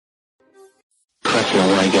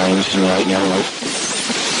don't want to go listen right now.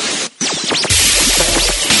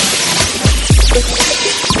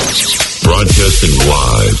 Broadcasting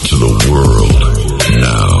live to the world.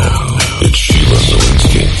 Now, it's Sheila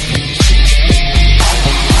Zielinski.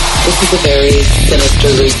 This is a very sinister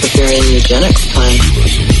Luciferian eugenics plan.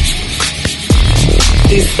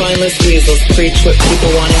 These spineless weasels preach what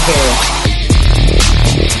people want to hear.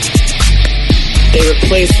 They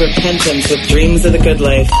replace repentance with dreams of the good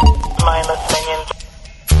life. Mindless minions.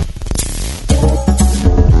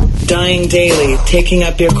 Dying daily, taking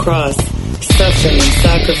up your cross, suffering and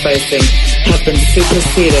sacrificing have been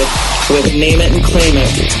superseded with name it and claim it.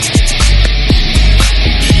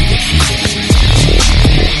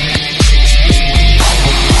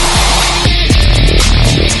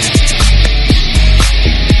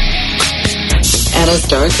 And as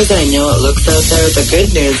dark as I know it looks out there, the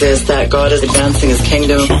good news is that God is advancing his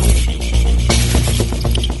kingdom.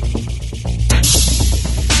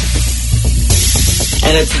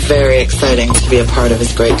 And it's very exciting to be a part of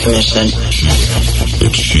his great commission.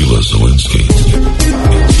 It's Sheila Zielinski.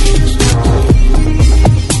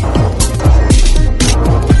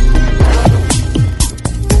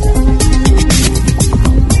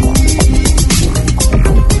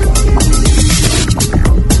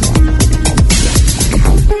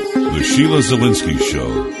 Sheila Zielinski Show,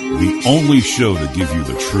 the only show to give you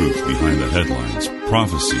the truth behind the headlines,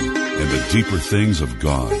 prophecy, and the deeper things of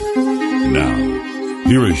God. Now,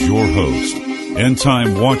 here is your host,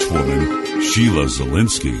 end-time watchwoman, Sheila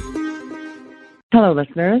Zielinski. Hello,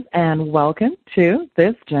 listeners, and welcome to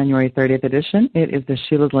this January 30th edition. It is the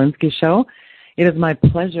Sheila Zielinski Show. It is my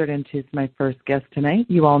pleasure to introduce my first guest tonight.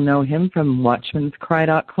 You all know him from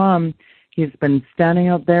Watchman'sCry.com. He's been standing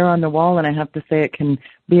out there on the wall, and I have to say it can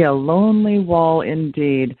be a lonely wall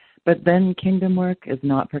indeed. But then kingdom work is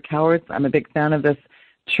not for cowards. I'm a big fan of this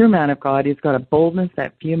true man of God. He's got a boldness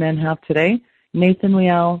that few men have today. Nathan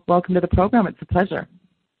Leal, welcome to the program. It's a pleasure.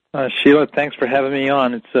 Sheila, thanks for having me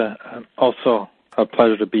on. It's also a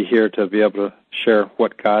pleasure to be here to be able to share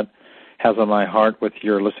what God has on my heart with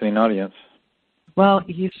your listening audience. Well,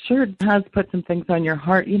 he sure has put some things on your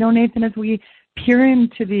heart. You know, Nathan, as we peer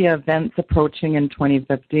into the events approaching in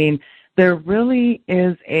 2015, there really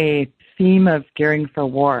is a theme of gearing for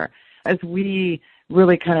war. As we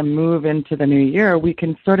really kind of move into the new year, we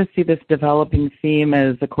can sort of see this developing theme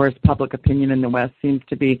as, of course, public opinion in the West seems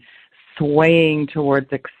to be swaying towards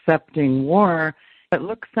accepting war. It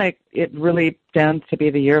looks like it really stands to be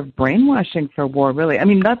the year of brainwashing for war, really. I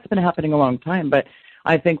mean, that's been happening a long time, but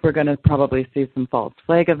I think we're going to probably see some false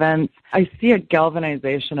flag events. I see a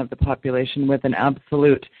galvanization of the population with an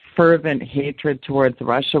absolute fervent hatred towards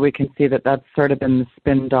Russia. We can see that that's sort of been the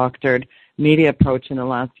spin-doctored media approach in the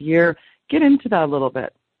last year. Get into that a little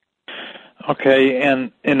bit. Okay,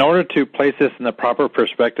 and in order to place this in the proper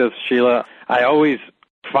perspective, Sheila, I always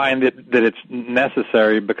find that it's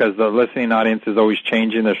necessary because the listening audience is always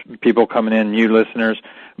changing. There's people coming in, new listeners,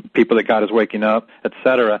 people that God is waking up,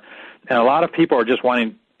 etc. And a lot of people are just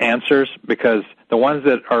wanting answers because the ones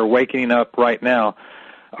that are waking up right now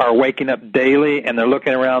are waking up daily, and they're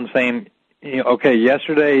looking around saying, okay,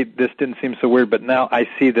 yesterday this didn't seem so weird, but now I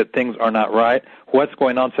see that things are not right. What's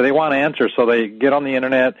going on? So they want answers. So they get on the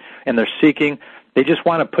Internet, and they're seeking. They just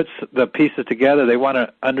want to put the pieces together. They want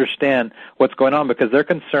to understand what's going on because they're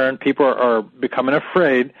concerned. People are becoming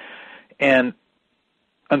afraid, and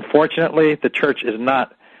unfortunately, the church is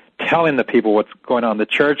not telling the people what's going on. The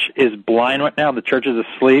church is blind right now. The church is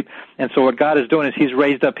asleep. And so what God is doing is he's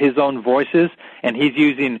raised up his own voices, and he's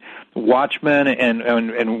using watchmen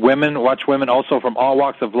and women, watchwomen also from all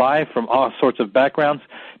walks of life, from all sorts of backgrounds,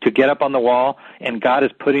 to get up on the wall, and God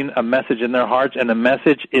is putting a message in their hearts, and the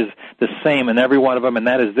message is the same in every one of them, and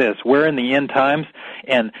that is this. We're in the end times,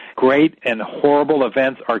 and great and horrible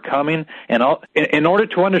events are coming, and in order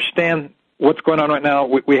to understand what's going on right now,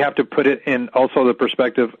 we have to put it in also the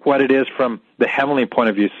perspective, what it is from the heavenly point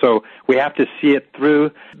of view. So we have to see it through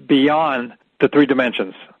beyond the three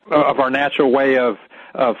dimensions of our natural way of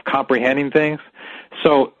comprehending things.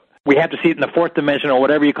 So we have to see it in the fourth dimension, or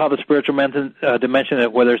whatever you call the spiritual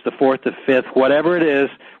dimension, whether it's the fourth, the fifth, whatever it is,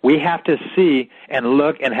 we have to see and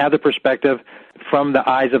look and have the perspective from the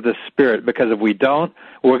eyes of the Spirit, because if we don't,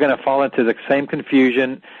 we're going to fall into the same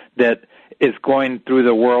confusion that is going through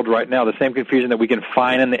the world right now, the same confusion that we can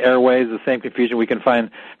find in the airways, the same confusion we can find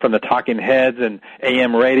from the talking heads and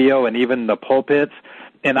AM radio and even the pulpits.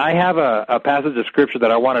 And I have a passage of Scripture that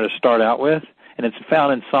I wanted to start out with, and it's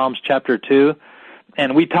found in Psalms chapter 2.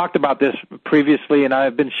 And we talked about this previously, and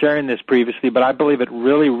I've been sharing this previously, but I believe it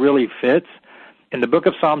really, really fits. In the book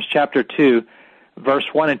of Psalms chapter 2, verse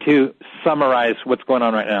 1 and 2 summarize what's going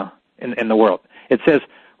on right now. in the world. It says,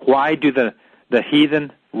 why do the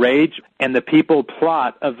heathen rage and the people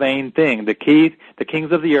plot a vain thing? The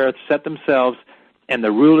kings of the earth set themselves, and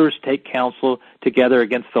the rulers take counsel together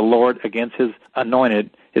against the Lord, against his anointed,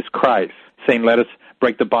 his Christ, saying, let us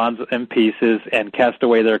break the bonds in pieces and cast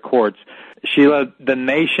away their cords. Sheila, the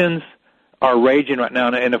nations are raging right now,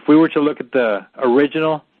 and if we were to look at the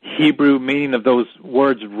original Hebrew meaning of those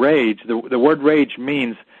words, rage, the word rage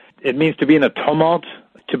means to be in a tumult,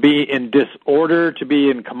 to be in disorder, to be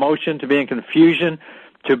in commotion, to be in confusion,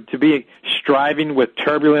 to be striving with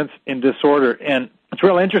turbulence and disorder. And it's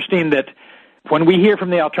real interesting that when we hear from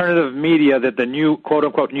the alternative media that the new,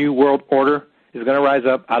 quote-unquote, new world order is going to rise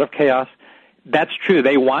up out of chaos, that's true.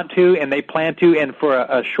 They want to, and they plan to, and for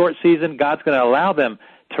a short season, God's going to allow them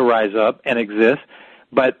to rise up and exist.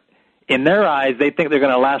 But in their eyes, they think they're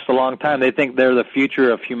going to last a long time. They think they're the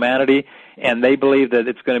future of humanity, and they believe that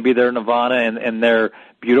it's going to be their nirvana and their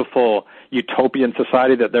beautiful utopian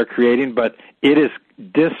society that they're creating. But it is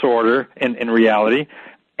disorder in reality,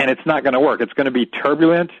 and it's not going to work. It's going to be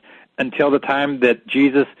turbulent until the time that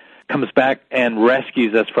Jesus comes back and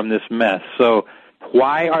rescues us from this mess. So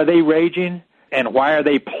why are they raging? And why are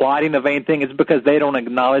they plotting a vain thing? It's because they don't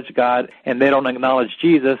acknowledge God and they don't acknowledge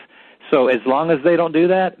Jesus. So as long as they don't do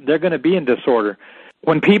that, they're going to be in disorder.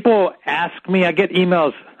 When people ask me, I get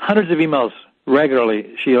emails, hundreds of emails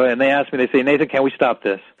regularly, Sheila, and they ask me, they say, Nathan, can we stop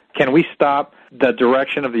this? Can we stop the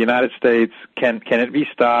direction of the United States? Can it be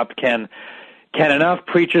stopped? Can enough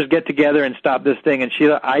preachers get together and stop this thing? And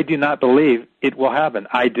Sheila, I do not believe it will happen.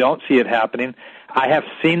 I don't see it happening. I have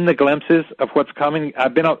seen the glimpses of what's coming.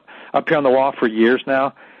 I've been up here on the wall for years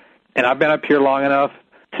now, and I've been up here long enough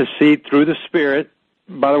to see through the Spirit.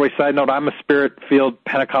 By the way, side note, I'm a Spirit-filled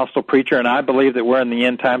Pentecostal preacher, and I believe that we're in the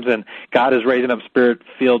end times, and God is raising up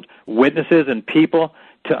Spirit-filled witnesses and people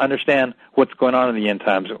to understand what's going on in the end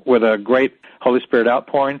times with a great Holy Spirit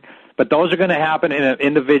outpouring. But those are going to happen in an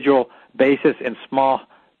individual basis in small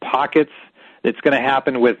pockets. It's going to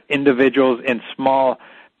happen with individuals in small.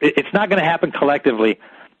 It's not going to happen collectively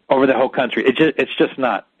over the whole country. It's just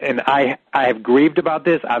not. And I have grieved about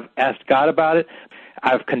this. I've asked God about it.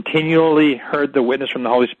 I've continually heard the witness from the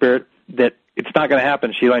Holy Spirit that it's not going to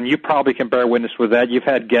happen, Sheila, and you probably can bear witness with that. You've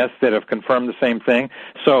had guests that have confirmed the same thing.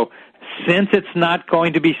 So since it's not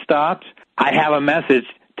going to be stopped, I have a message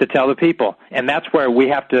to tell the people, and that's where we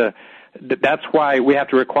have to. That's why we have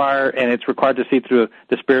to require, and it's required to see through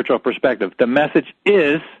the spiritual perspective. The message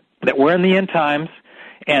is that we're in the end times,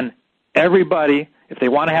 and everybody, if they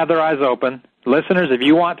want to have their eyes open, listeners, if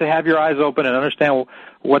you want to have your eyes open and understand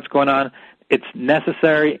what's going on, it's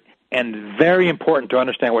necessary and very important to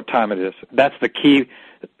understand what time it is. That's the key.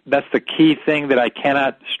 That's the key thing that I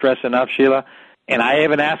cannot stress enough, Sheila. And I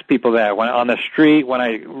even ask people that when on the street, when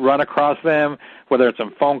I run across them, whether it's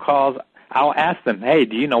on phone calls, I'll ask them, hey,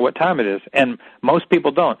 do you know what time it is? And most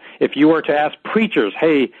people don't. If you were to ask preachers,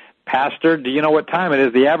 hey, pastor, do you know what time it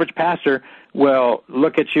is? The average pastor will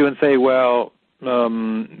look at you and say, well,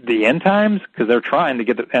 the end times, because they're trying to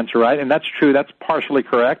get the answer right. And that's true. That's partially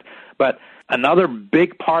correct. But another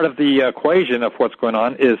big part of the equation of what's going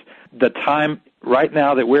on is the time right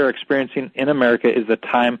now that we're experiencing in America is the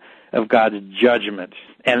time of God's judgment.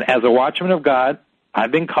 And as a watchman of God,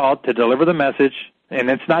 I've been called to deliver the message. And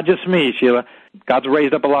it's not just me, Sheila. God's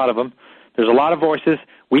raised up a lot of them. There's a lot of voices.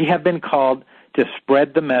 We have been called to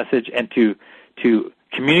spread the message and to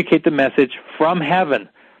communicate the message from heaven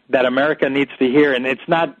that America needs to hear. And it's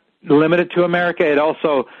not limited to America. It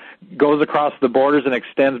also goes across the borders and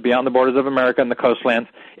extends beyond the borders of America and the coastlands.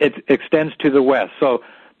 It extends to the west. So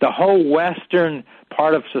the whole western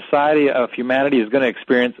part of society, of humanity, is going to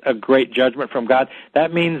experience a great judgment from God.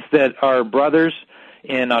 That means that our brothers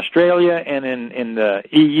in Australia and in the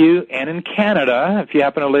EU and in Canada, if you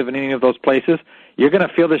happen to live in any of those places, you're going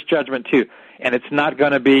to feel this judgment too. And it's not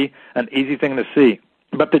going to be an easy thing to see.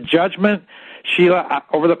 But the judgment, Sheila,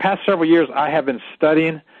 over the past several years, I have been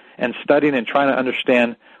studying and trying to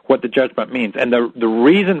understand what the judgment means. And the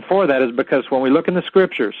reason for that is because when we look in the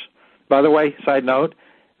Scriptures, by the way, side note,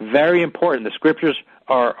 very important, the Scriptures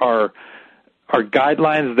are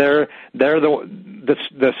guidelines. They're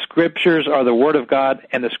the Scriptures are the Word of God,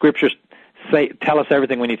 and the Scriptures tell us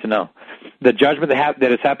everything we need to know. The judgment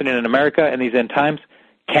that is happening in America in these end times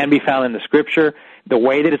can be found in the Scripture. The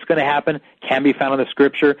way that it's going to happen can be found in the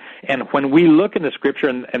Scripture. And when we look in the Scripture,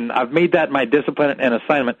 and I've made that my discipline and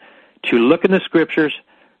assignment, to look in the Scriptures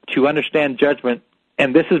to understand judgment,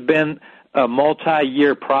 and this has been a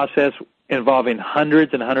multi-year process involving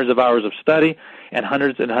hundreds and hundreds of hours of study and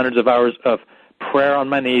hundreds of hours of prayer on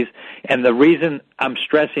my knees. And the reason I'm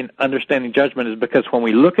stressing understanding judgment is because when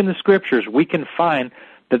we look in the Scriptures, we can find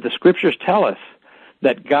that the Scriptures tell us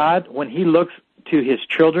that God, when He looks to His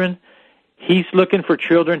children, He's looking for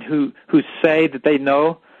children who say that they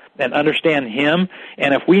know and understand Him.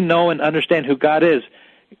 And if we know and understand who God is,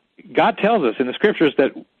 God tells us in the Scriptures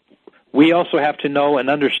that we also have to know and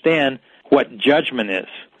understand what judgment is.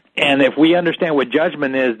 And if we understand what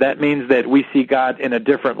judgment is, that means that we see God in a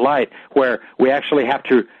different light, where we actually have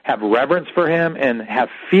to have reverence for Him and have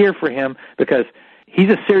fear for Him, because He's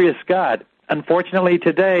a serious God. Unfortunately,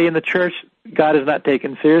 today in the church, God is not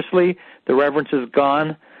taken seriously. The reverence is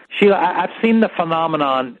gone. Sheila, I've seen the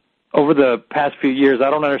phenomenon over the past few years. I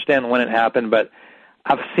don't understand when it happened, but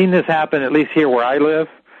I've seen this happen, at least here where I live.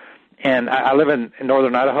 And I live in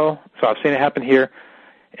northern Idaho, so I've seen it happen here.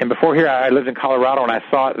 And before here, I lived in Colorado, and I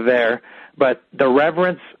saw it there. But the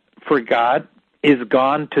reverence for God is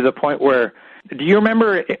gone to the point where, do you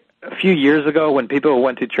remember a few years ago when people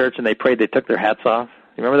went to church and they prayed, they took their hats off?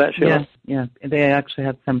 You remember that, Sheila? Yeah. They actually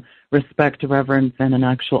had some respect, reverence, and an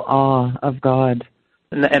actual awe of God.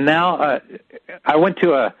 And now I went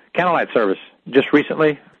to a candlelight service just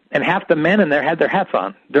recently, and half the men in there had their hats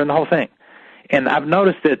on during the whole thing. And I've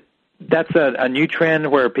noticed that that's a new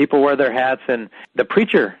trend where people wear their hats, and the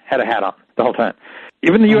preacher had a hat on the whole time.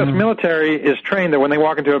 Even the U.S. military is trained that when they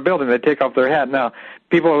walk into a building, they take off their hat. Now,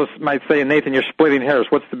 people might say, Nathan, you're splitting hairs.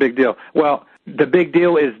 What's the big deal? Well, the big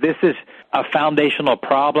deal is this is a foundational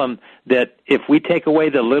problem that if we take away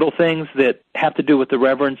the little things that have to do with the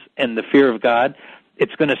reverence and the fear of God,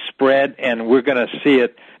 it's going to spread, and we're going to see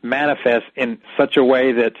it manifest in such a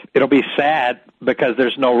way that it'll be sad because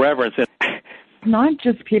there's no reverence. Not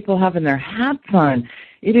just people having their hats on.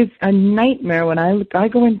 It is a nightmare when I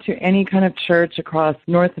go into any kind of church across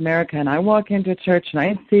North America, and I walk into a church and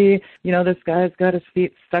I see, this guy's got his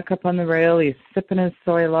feet stuck up on the rail, he's sipping his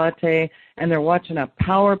soy latte, and they're watching a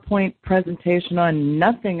PowerPoint presentation on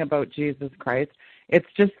nothing about Jesus Christ. It's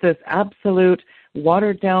just this absolute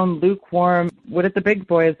watered-down, lukewarm, what did the big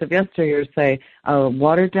boys of yesteryear say? A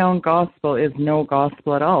watered-down gospel is no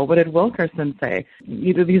gospel at all. What did Wilkerson say?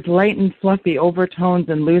 These light and fluffy overtones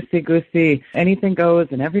and loosey-goosey, anything goes,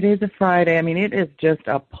 and every day's a Friday. I mean, it is just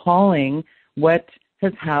appalling what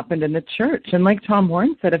has happened in the church. And like Tom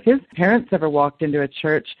Horn said, if his parents ever walked into a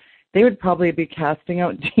church, they would probably be casting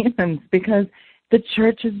out demons, because the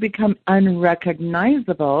church has become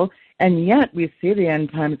unrecognizable. And yet we see the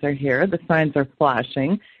end times are here. The signs are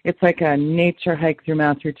flashing. It's like a nature hike through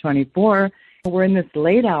Matthew 24. We're in this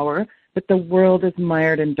late hour, but the world is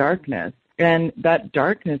mired in darkness. And that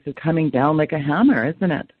darkness is coming down like a hammer,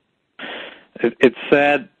 isn't it? It's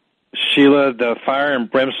sad, Sheila. The fire and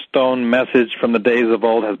brimstone message from the days of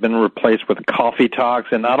old has been replaced with coffee talks,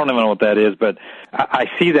 and I don't even know what that is, but I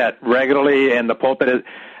see that regularly, and the pulpit is...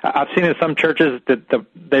 I've seen in some churches that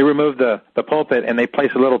they remove the pulpit and they place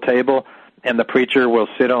a little table, and the preacher will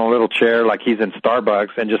sit on a little chair like he's in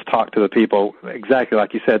Starbucks and just talk to the people, exactly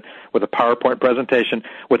like you said, with a PowerPoint presentation,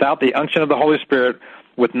 without the unction of the Holy Spirit,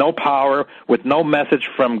 with no power, with no message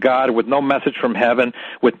from God, with no message from heaven,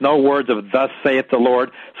 with no words of thus saith the Lord.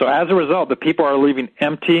 So as a result, the people are leaving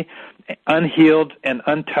empty, unhealed, and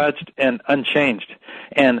untouched, and unchanged.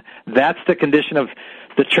 And that's the condition of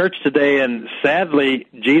the church today, and sadly,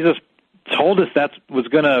 Jesus told us that was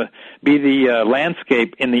going to be the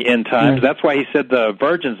landscape in the end times. Mm. That's why he said the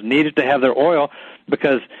virgins needed to have their oil,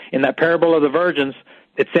 because in that parable of the virgins,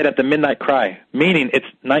 it said at the midnight cry, meaning it's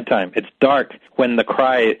nighttime, it's dark when the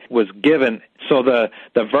cry was given. So the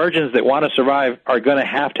virgins that want to survive are going to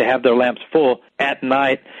have their lamps full at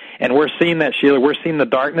night. And we're seeing that, Sheila. We're seeing the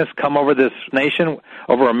darkness come over this nation,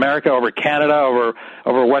 over America, over Canada,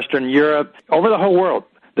 over Western Europe, over the whole world.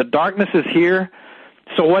 The darkness is here.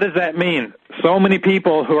 So what does that mean? So many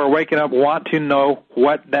people who are waking up want to know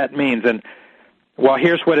what that means. And, well,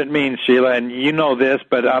 here's what it means, Sheila, and you know this,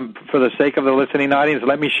 but for the sake of the listening audience,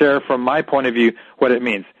 let me share from my point of view what it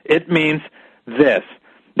means. It means this,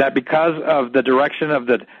 that because of the direction of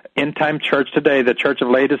the end-time church today, the church of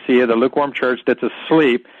Laodicea, the lukewarm church that's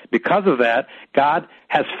asleep, because of that, God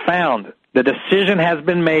has found, the decision has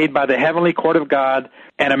been made by the heavenly court of God,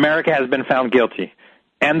 and America has been found guilty,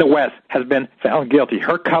 and the West has been found guilty.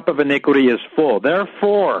 Her cup of iniquity is full.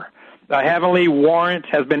 Therefore, a heavenly warrant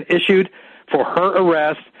has been issued for her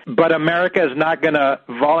arrest, but America is not going to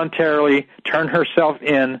voluntarily turn herself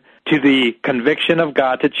in to the conviction of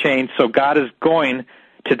God to change, so God is going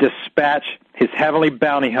to dispatch his heavenly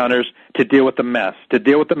bounty hunters to deal with the mess, to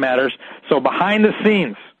deal with the matters. So behind the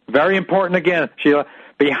scenes, very important again, Sheila,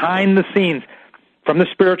 behind the scenes, from the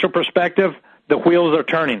spiritual perspective, the wheels are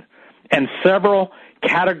turning, and several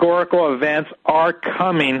categorical events are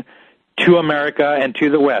coming to America and to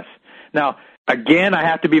the West. Now, again, I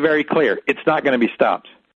have to be very clear. It's not going to be stopped.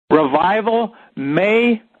 revival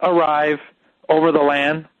may arrive over the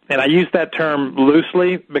land, and I use that term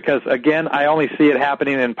loosely because, again, I only see it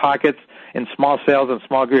happening in pockets, in small cells and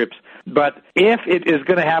small groups. But if it is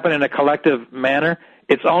going to happen in a collective manner,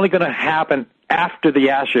 it's only going to happen after the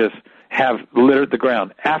ashes have littered the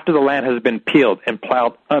ground, after the land has been peeled and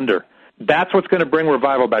plowed under. That's what's going to bring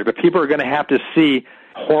revival back. The people are going to have to see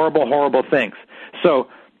horrible, horrible things. So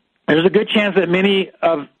there's a good chance that many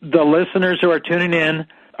of the listeners who are tuning in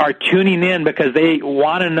because they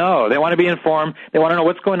want to know. They want to be informed. They want to know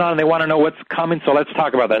what's going on, and they want to know what's coming. So let's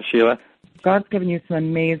talk about that, Sheila. God's given you some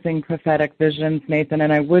amazing prophetic visions, Nathan,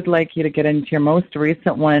 and I would like you to get into your most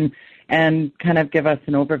recent one and kind of give us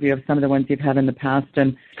an overview of some of the ones you've had in the past.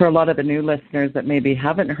 And for a lot of the new listeners that maybe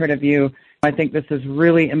haven't heard of you, I think this is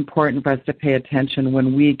really important for us to pay attention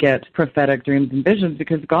when we get prophetic dreams and visions,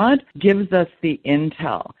 because God gives us the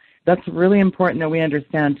intel. That's really important that we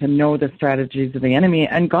understand, to know the strategies of the enemy.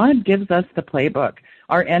 And God gives us the playbook.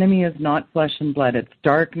 Our enemy is not flesh and blood. It's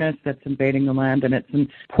darkness that's invading the land, and it's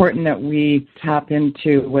important that we tap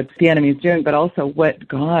into what the enemy is doing, but also what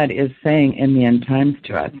God is saying in the end times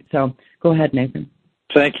to us. So go ahead, Nathan.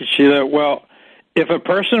 Thank you, Sheila. Well, if a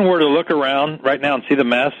person were to look around right now and see the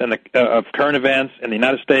mess and of current events in the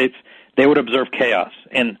United States, they would observe chaos.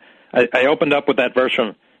 And I opened up with that verse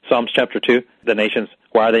from Psalms chapter 2, the nations,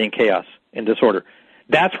 why are they in chaos, in disorder?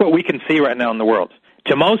 That's what we can see right now in the world.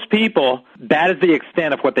 To most people, that is the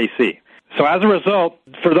extent of what they see. So as a result,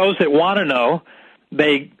 for those that want to know,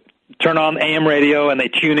 they turn on AM radio and they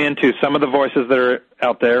tune in to some of the voices that are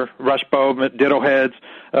out there, Rush Bowe, Ditto Heads,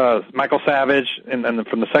 Michael Savage, and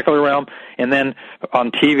from the secular realm. And then on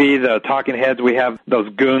TV, the talking heads, we have those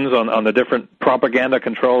goons on the different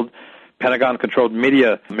propaganda-controlled, Pentagon-controlled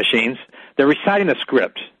media machines. They're reciting a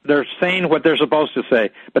script. They're saying what they're supposed to say,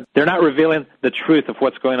 but they're not revealing the truth of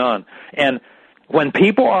what's going on. And when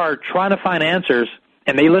people are trying to find answers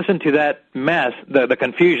and they listen to that mess, the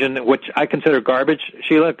confusion, which I consider garbage,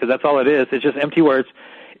 Sheila, because that's all it is. It's just empty words.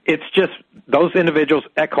 It's just those individuals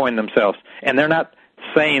echoing themselves, and they're not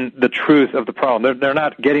saying the truth of the problem. They're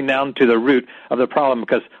not getting down to the root of the problem,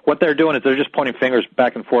 because what they're doing is they're just pointing fingers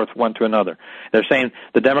back and forth one to another. They're saying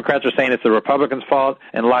the Democrats are saying it's the Republicans' fault,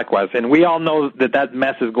 and likewise. And we all know that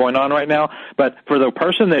mess is going on right now, but for the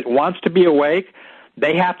person that wants to be awake,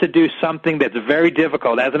 they have to do something that's very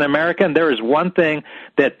difficult. As an American, there is one thing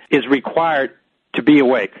that is required to be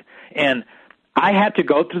awake. And I had to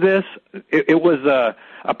go through this. It was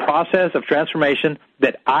a process of transformation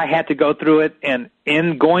that I had to go through it, and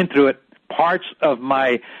in going through it, parts of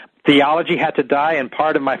my theology had to die, and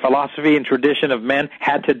part of my philosophy and tradition of men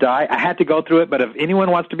had to die. I had to go through it, but if anyone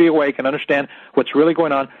wants to be awake and understand what's really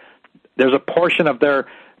going on, there's a portion of their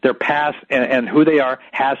past and who they are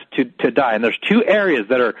has to die. And there's two areas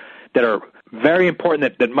that are very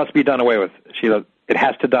important that must be done away with, Sheila. It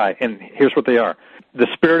has to die, and here's what they are. The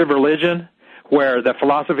spirit of religion, where the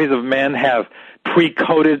philosophies of men have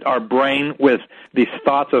pre-coded our brain with these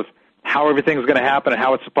thoughts of how everything's going to happen and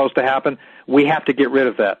how it's supposed to happen. We have to get rid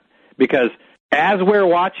of that, because as we're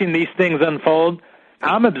watching these things unfold,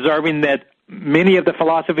 I'm observing that many of the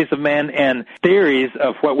philosophies of men and theories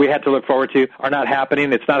of what we had to look forward to are not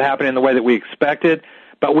happening. It's not happening in the way that we expected,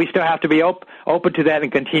 but we still have to be open to that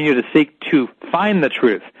and continue to seek to find the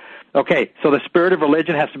truth. Okay, so the spirit of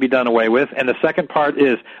religion has to be done away with, and the second part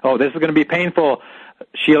is, this is going to be painful,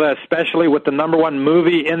 Sheila, especially with the number one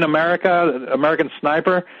movie in America, American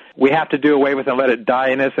Sniper. We have to do away with and let it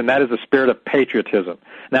die in us, and that is the spirit of patriotism.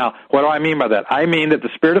 Now, what do I mean by that? I mean that the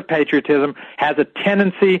spirit of patriotism has a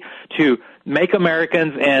tendency to make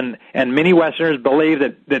Americans and many Westerners believe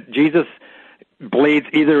that Jesus bleeds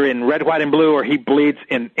either in red, white, and blue, or he bleeds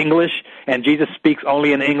in English, and Jesus speaks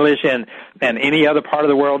only in English, and any other part of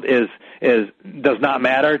the world does not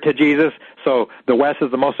matter to Jesus. So the West is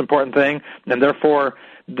the most important thing, and therefore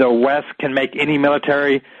the West can make any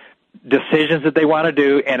military decisions that they want to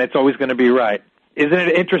do, and it's always going to be right. Isn't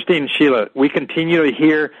it interesting, Sheila? We continue to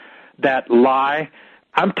hear that lie.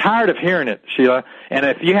 I'm tired of hearing it, Sheila. And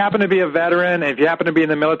if you happen to be a veteran, and if you happen to be in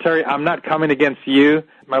the military, I'm not coming against you,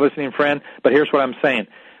 my listening friend, but here's what I'm saying.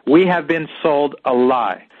 We have been sold a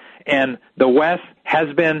lie, and the West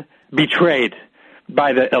has been betrayed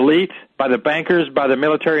by the elite, by the bankers, by the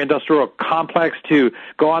military-industrial complex to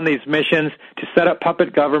go on these missions, to set up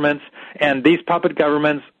puppet governments, and these puppet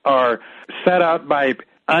governments are set up by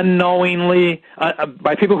unknowingly,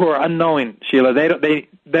 by people who are unknowing, Sheila. They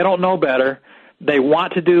don't know better. They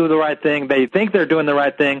want to do the right thing. They think they're doing the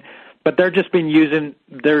right thing, but they're just being used.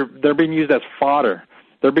 They're being used as fodder.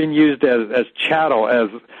 They're being used as chattel, as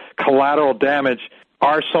collateral damage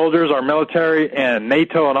our soldiers, our military, and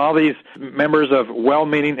NATO, and all these members of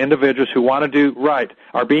well-meaning individuals who want to do right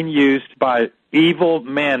are being used by evil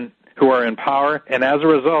men who are in power, and as a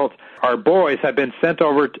result, our boys have been sent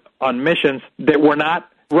over on missions that were not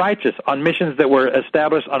righteous, on missions that were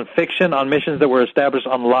established on fiction, on missions that were established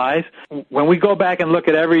on lies. When we go back and look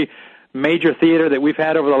at every major theater that we've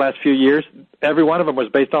had over the last few years, every one of them was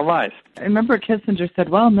based on lies. I remember Kissinger said,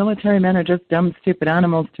 well, military men are just dumb, stupid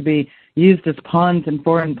animals to be used as pawns in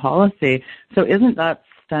foreign policy. So isn't that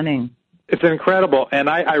stunning? It's incredible. And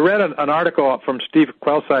I read an article from Steve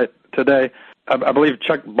Quellsite today. I believe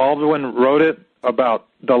Chuck Baldwin wrote it about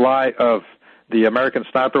the lie of the American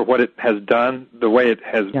sniper, what it has done, the way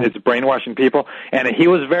it's brainwashing people. And he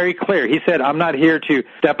was very clear. He said, I'm not here to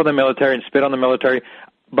step on the military and spit on the military,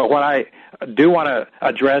 but what I do want to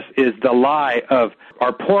address is the lie of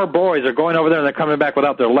our poor boys are going over there and they're coming back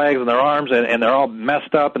without their legs and their arms, and they're all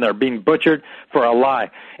messed up and they're being butchered for a lie.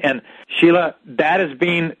 And Sheila, that is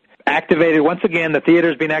being activated once again. The theater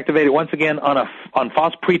is being activated once again on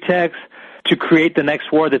false pretext to create the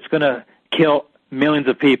next war that's going to kill millions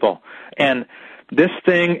of people. And this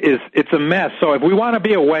thing it's a mess. So if we want to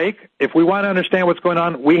be awake, if we want to understand what's going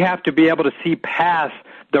on, we have to be able to see past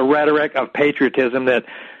the rhetoric of patriotism that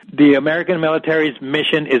the American military's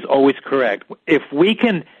mission is always correct. If we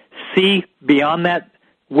can see beyond that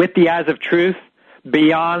with the eyes of truth,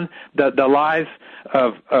 beyond the lies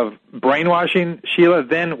of brainwashing, Sheila,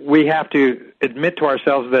 then we have to admit to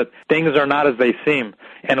ourselves that things are not as they seem.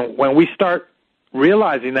 And when we start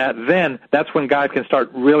realizing that, then that's when God can start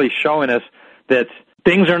really showing us that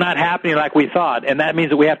things are not happening like we thought. And that means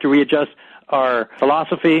that we have to readjust our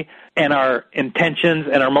philosophy and our intentions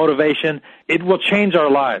and our motivation. It will change our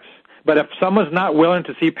lives. But if someone's not willing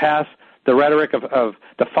to see past the rhetoric of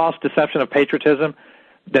the false deception of patriotism,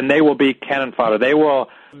 then they will be cannon fodder. They will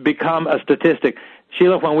become a statistic.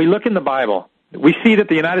 Sheila, when we look in the Bible, we see that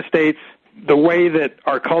the United States, the way that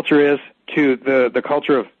our culture is to the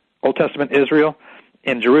culture of Old Testament Israel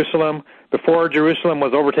in Jerusalem, before Jerusalem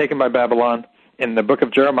was overtaken by Babylon, in the book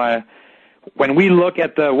of Jeremiah, when we look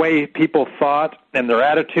at the way people thought and their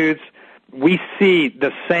attitudes, we see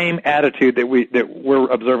the same attitude that we're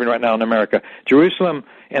observing right now in America. Jerusalem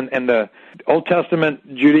and the Old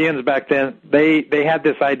Testament Judeans back then, they had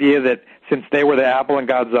this idea that since they were the apple in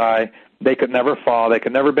God's eye, they could never fall, they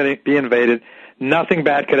could never be invaded, nothing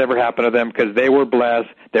bad could ever happen to them because they were blessed,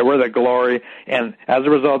 they were the glory, and as a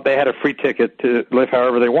result, they had a free ticket to live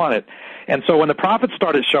however they wanted. And so when the prophets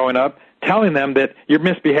started showing up, telling them that you're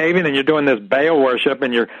misbehaving and you're doing this Baal worship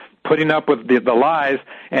and you're putting up with the lies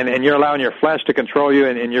and you're allowing your flesh to control you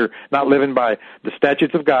and you're not living by the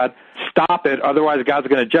statutes of God, stop it, otherwise God's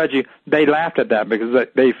going to judge you. They laughed at that because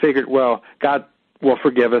they figured, well, God will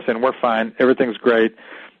forgive us and we're fine, everything's great.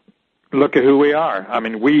 Look at who we are. I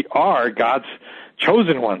mean, we are God's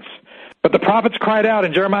chosen ones. But the prophets cried out,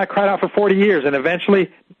 and Jeremiah cried out for 40 years, and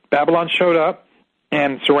eventually Babylon showed up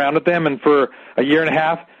and surrounded them, and for a year and a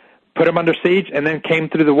half put them under siege, and then came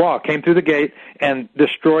through the wall, came through the gate, and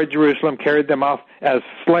destroyed Jerusalem, carried them off as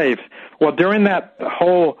slaves. Well, during that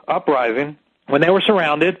whole uprising, when they were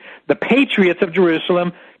surrounded, the patriots of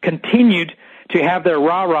Jerusalem continued to have their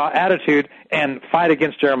rah-rah attitude and fight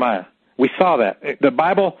against Jeremiah. We saw that. The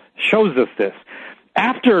Bible shows us this.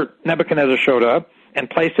 After Nebuchadnezzar showed up and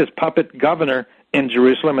placed his puppet governor in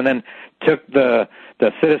Jerusalem and then took the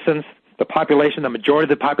citizens, the population, the majority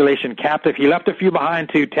of the population captive, he left a few behind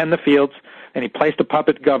to tend the fields, and he placed a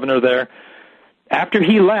puppet governor there. After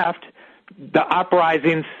he left, the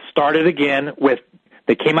uprisings started again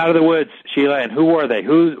they came out of the woods, Sheila, and who were they?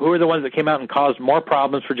 Who were the ones that came out and caused more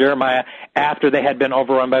problems for Jeremiah after they had been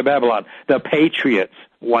overrun by Babylon? The patriots.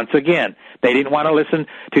 Once again, they didn't want to listen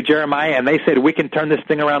to Jeremiah, and they said, we can turn this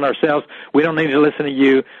thing around ourselves. We don't need to listen to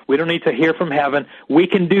you. We don't need to hear from heaven. We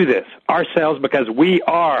can do this ourselves because we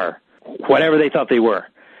are whatever they thought they were.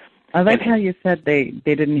 I like how you said they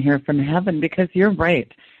didn't hear from heaven, because you're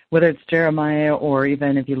right. Whether it's Jeremiah or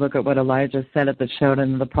even if you look at what Elijah said at the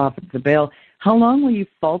showdown of the prophets of Baal, how long will you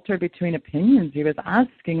falter between opinions? He was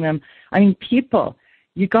asking them. I mean, people,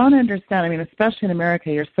 you got to understand, I mean, especially in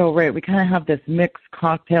America, you're so right. We kind of have this mixed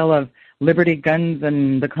cocktail of liberty, guns,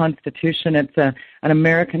 and the Constitution. It's an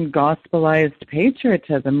American gospelized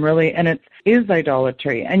patriotism, really, and it is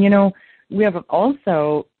idolatry. And, you know, we have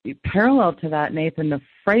also, parallel to that, Nathan, the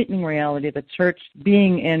frightening reality of the church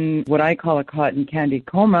being in what I call a cotton candy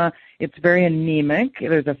coma. It's very anemic.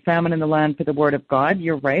 There's a famine in the land for the Word of God.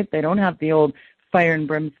 You're right. They don't have the old fire and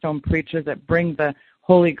brimstone preachers that bring the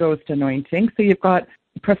Holy Ghost anointing. So you've got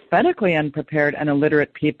prophetically unprepared and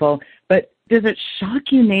illiterate people. But Does it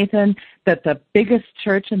shock you, Nathan, that the biggest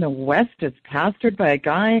church in the West is pastored by a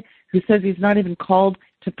guy who says he's not even called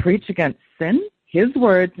to preach against sin? His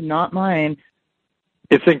words, not mine.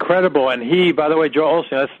 It's incredible. And he, by the way, Joel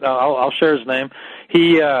Osteen, I'll share his name.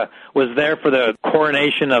 He was there for the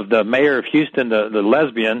coronation of the mayor of Houston, the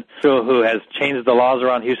lesbian, who has changed the laws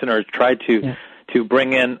around Houston or tried to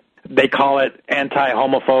bring in, they call it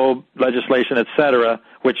anti-homophobe legislation, etc.,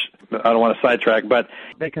 which I don't want to sidetrack, but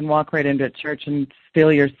they can walk right into a church and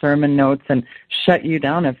steal your sermon notes and shut you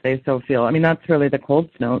down if they so feel. I mean, that's really the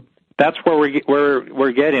Cold's note. That's where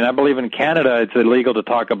we're getting. I believe in Canada it's illegal to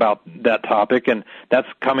talk about that topic, and that's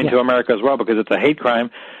coming to America as well because it's a hate crime,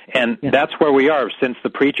 and that's where we are. Since the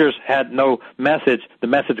preachers had no message, the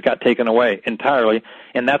message got taken away entirely,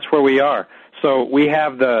 and that's where we are. So we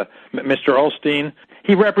have the Mr. Osteen.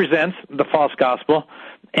 He represents the false gospel,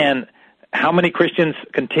 and how many Christians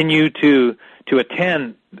continue to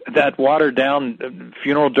attend that watered-down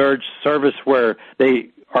funeral dirge service where they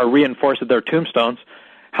are reinforced at their tombstones?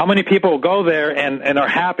 How many people go there and are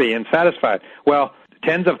happy and satisfied? Well,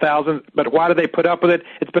 tens of thousands, but why do they put up with it?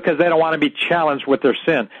 It's because they don't want to be challenged with their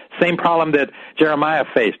sin. Same problem that Jeremiah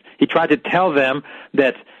faced. He tried to tell them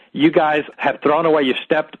that you guys have thrown away, you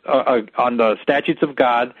stepped on the statutes of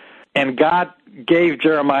God, and God gave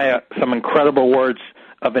Jeremiah some incredible words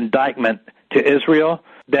of indictment to Israel,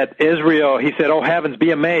 that Israel, he said, oh heavens,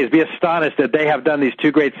 be amazed, be astonished that they have done these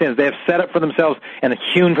two great sins. They have set up for themselves and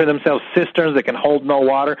hewn for themselves cisterns that can hold no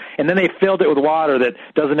water, and then they filled it with water that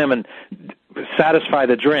doesn't even satisfy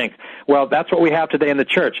the drink. Well, that's what we have today in the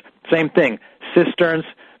church. Same thing, cisterns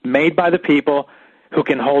made by the people who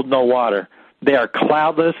can hold no water. They are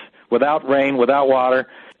cloudless, without rain, without water,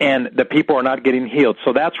 and the people are not getting healed.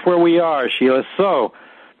 So that's where we are, Sheila. So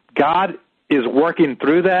God is working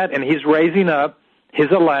through that, and he's raising up his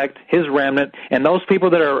elect, his remnant, and those people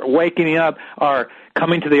that are waking up are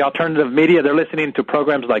coming to the alternative media. They're listening to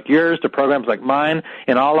programs like yours, to programs like mine,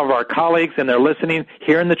 and all of our colleagues, and they're listening,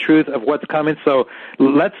 hearing the truth of what's coming. So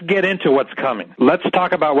let's get into what's coming. Let's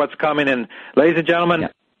talk about what's coming. And ladies and gentlemen,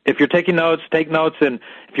 if you're taking notes, take notes, and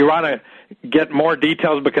if you want to get more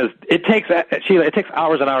details, because it takes, Sheila, it takes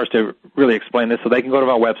hours and hours to really explain this, so they can go to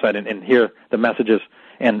our website and hear the messages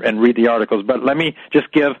and read the articles. But let me just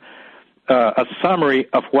give a summary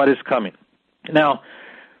of what is coming. Now,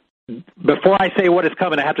 before I say what is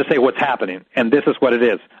coming, I have to say what's happening, and this is what it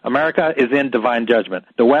is. America is in divine judgment.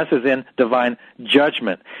 The West is in divine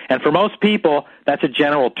judgment. And for most people, that's a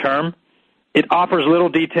general term. It offers little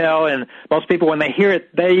detail, and most people, when they hear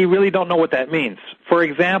it, they really don't know what that means. For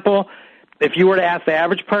example, if you were to ask the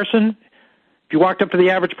average person, if you walked up to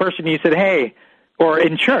the average person and you said, hey, or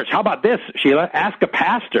in church, how about this, Sheila? Ask a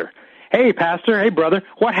pastor. Hey, pastor, hey, brother,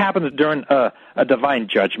 what happens during a divine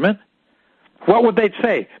judgment? What would they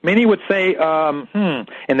say? Many would say, and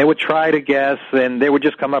they would try to guess, and they would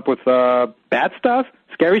just come up with bad stuff,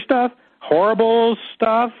 scary stuff, horrible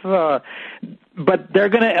stuff, but they're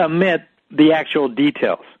going to omit the actual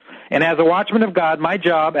details. And as a watchman of God, my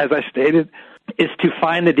job, as I stated, is to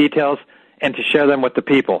find the details and to share them with the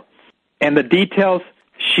people. And the details,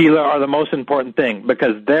 Sheila, are the most important thing,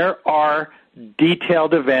 because there are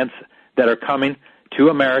detailed events that are coming to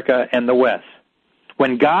America and the West.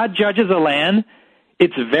 When God judges a land,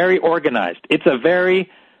 it's very organized. It's a very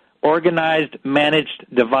organized, managed,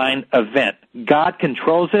 divine event. God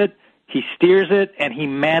controls it, he steers it, and he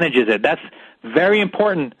manages it. That's very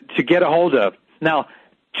important to get a hold of. Now,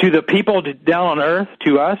 to the people down on earth,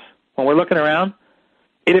 to us, when we're looking around,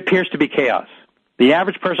 it appears to be chaos. The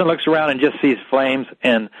average person looks around and just sees flames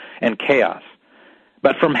and chaos.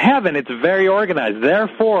 But from heaven, it's very organized.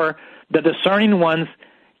 Therefore, the discerning ones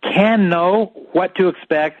can know what to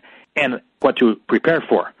expect and what to prepare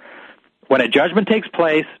for. When a judgment takes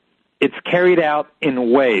place, it's carried out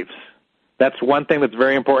in waves. That's one thing that's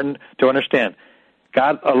very important to understand.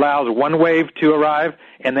 God allows one wave to arrive,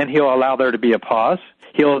 and then he'll allow there to be a pause.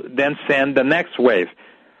 He'll then send the next wave.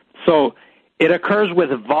 So it occurs with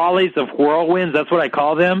volleys of whirlwinds. That's what I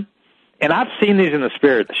call them. And I've seen these in the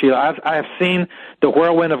spirit, Sheila. I have seen the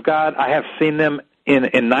whirlwind of God. I have seen them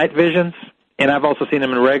in night visions, and I've also seen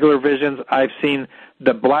them in regular visions. I've seen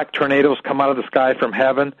the black tornadoes come out of the sky from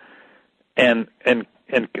heaven and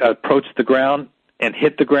approach the ground and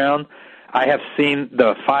hit the ground. I have seen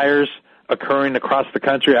the fires occurring across the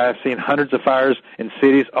country. I have seen hundreds of fires in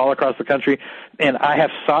cities all across the country, and I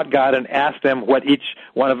have sought God and asked him what each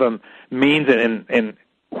one of them means and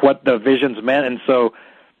what the visions meant. And so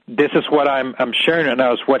this is what I'm sharing right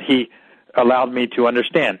now, is what he allowed me to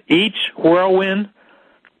understand. Each whirlwind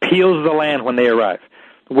peels the land when they arrive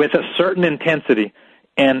with a certain intensity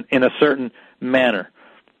and in a certain manner.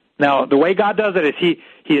 Now, the way God does it is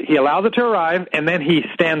he allows it to arrive, and then he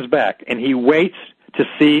stands back, and he waits to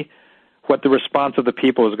see what the response of the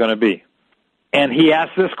people is going to be. And he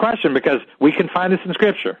asks this question because we can find this in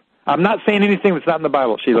Scripture. I'm not saying anything that's not in the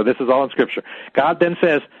Bible, Sheila. This is all in Scripture. God then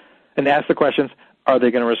says and asks the questions, are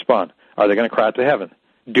they going to respond? Are they going to cry out to heaven?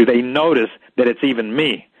 Do they notice that it's even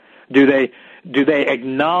me? Do they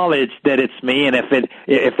acknowledge that it's me? And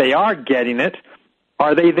if they are getting it,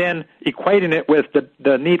 are they then equating it with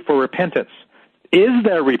the need for repentance? Is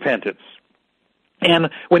there repentance? And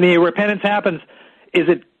when the repentance happens, is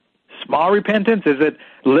it small repentance? Is it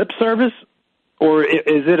lip service? Or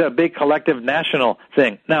is it a big collective national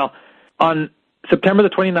thing? Now, on September the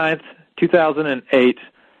 29th, 2008,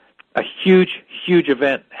 a huge, huge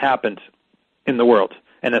event happened in the world,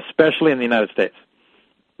 and especially in the United States.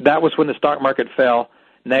 That was when the stock market fell,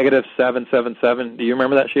 negative 777. Do you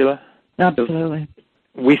remember that, Sheila? Absolutely.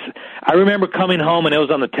 I remember coming home, and it was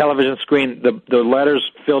on the television screen. The letters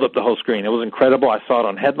filled up the whole screen. It was incredible. I saw it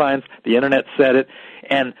on headlines. The Internet said it.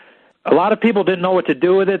 And a lot of people didn't know what to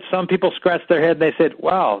do with it. Some people scratched their head, and they said,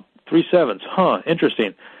 wow, 3 sevens,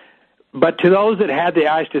 interesting. But to those that had the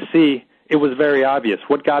eyes to see, it was very obvious.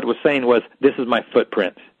 What God was saying was, this is my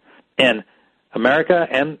footprint. And America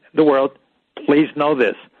and the world, please know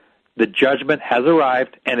this. The judgment has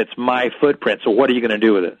arrived, and it's my footprint. So what are you going to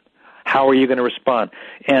do with it? How are you going to respond?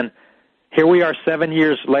 And here we are 7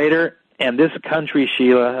 years later, and this country,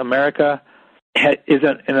 Sheila, America, is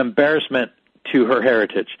an embarrassment to her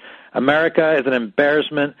heritage. America is an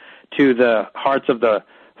embarrassment to the hearts of our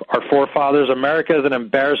forefathers. America is an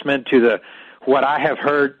embarrassment to what I have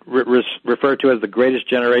heard referred to as the greatest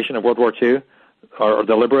generation of World War II, or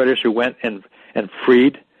the liberators who went and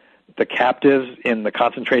freed the captives in the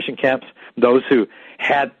concentration camps, those who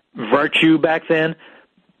had virtue back then.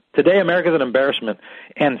 Today, America is an embarrassment.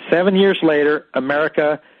 And 7 years later,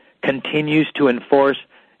 America continues to enforce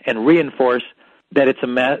and reinforce that it's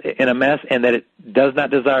in a mess and that it does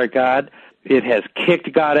not desire God. It has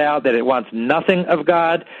kicked God out, that it wants nothing of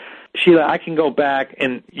God. Sheila, I can go back,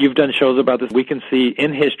 and you've done shows about this. We can see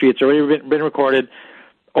in history, it's already been recorded,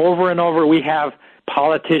 over and over we have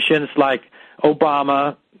politicians like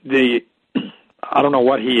Obama, I don't know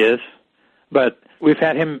what he is, but we've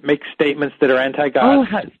had him make statements that are anti-God.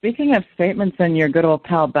 Oh, speaking of statements and your good old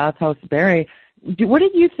pal Bathhouse Barry, what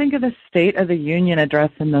did you think of the State of the Union address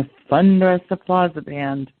and the thunderous applause at the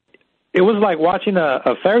end? It was like watching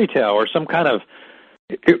a fairy tale or some kind of...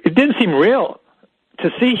 It didn't seem real. To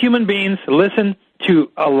see human beings listen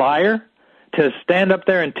to a liar, to stand up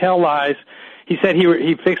there and tell lies. He said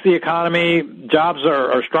he fixed the economy, jobs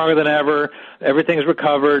are stronger than ever, everything's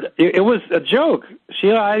recovered. It was a joke.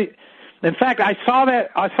 Sheila, in fact, I saw it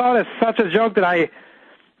as such a joke that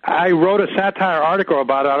I wrote a satire article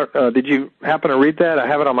about it. Did you happen to read that? I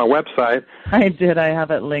have it on my website. I did. I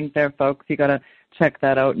have it linked there, folks. You got to check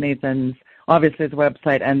that out. Nathan's, obviously, his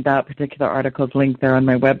website, and that particular article is linked there on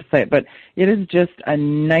my website. But it is just a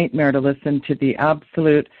nightmare to listen to the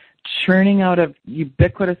absolute churning out of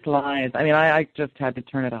ubiquitous lies. I mean, I just had to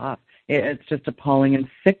turn it off. It's just appalling and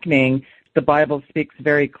sickening. The Bible speaks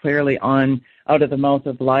very clearly on out of the mouth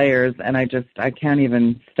of liars, and I can't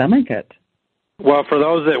even stomach it. Well, for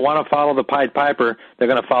those that want to follow the Pied Piper, they're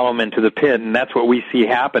going to follow him into the pit, and that's what we see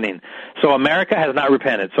happening. So America has not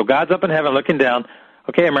repented. So God's up in heaven looking down.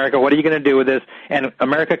 Okay, America, what are you going to do with this? And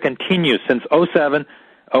America continues. Since 07,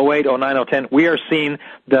 08, 09, 010, we are seeing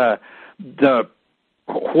the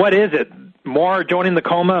what is it? More are joining the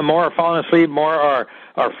coma, more are falling asleep, more are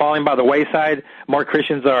falling by the wayside, more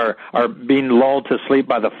Christians are being lulled to sleep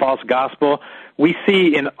by the false gospel. We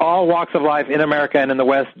see in all walks of life in America and in the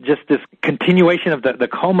West just this continuation of the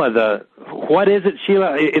coma. What is it,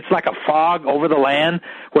 Sheila? It's like a fog over the land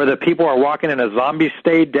where the people are walking in a zombie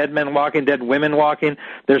state, dead men walking, dead women walking.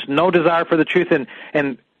 There's no desire for the truth.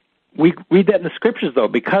 And we read that in the Scriptures, though.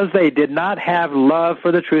 Because they did not have love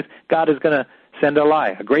for the truth, God is going to send a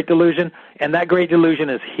lie, a great delusion, and that great delusion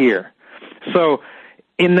is here. So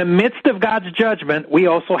in the midst of God's judgment, we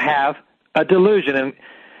also have a delusion. And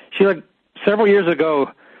Sheila, several years ago,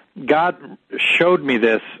 God showed me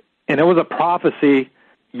this, and it was a prophecy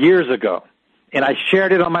years ago. And I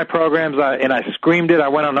shared it on my programs, and I screamed it. I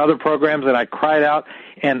went on other programs, and I cried out.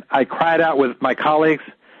 And I cried out with my colleagues,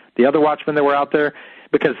 the other watchmen that were out there,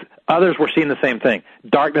 because others were seeing the same thing.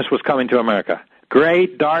 Darkness was coming to America.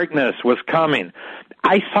 Great darkness was coming.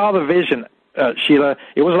 I saw the vision, Sheila.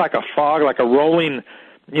 It was like a fog, like a rolling,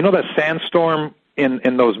 you know, the sandstorm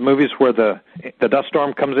in those movies where the dust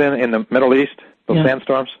storm comes in the Middle East, those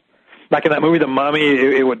sandstorms? Like in that movie, The Mummy,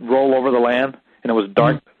 it would roll over the land, and it was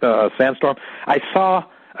dark sandstorm. I saw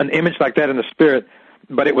an image like that in the spirit,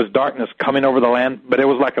 but it was darkness coming over the land, but it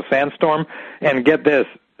was like a sandstorm. And get this,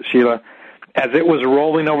 Sheila, as it was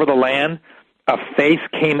rolling over the land, a face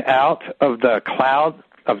came out of the cloud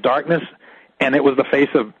of darkness, and it was the face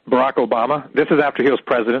of Barack Obama. This is after he was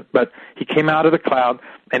president, but he came out of the cloud,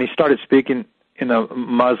 and he started speaking in a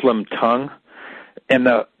Muslim tongue, and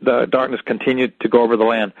the darkness continued to go over the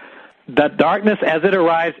land. The darkness, as it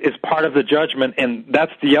arrives, is part of the judgment, and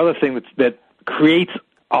that's the other thing that creates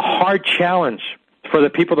a hard challenge for the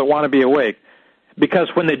people that want to be awake. Because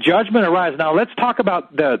when the judgment arrives, now let's talk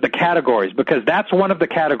about the categories, because that's one of the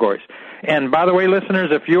categories. And by the way,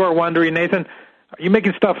 listeners, if you are wondering, Nathan, are you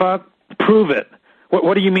making stuff up? Prove it.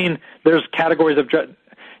 What do you mean there's categories of judgment?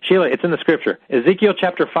 Sheila, it's in the Scripture. Ezekiel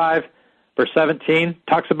chapter 5, verse 17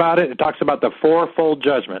 talks about it. It talks about the fourfold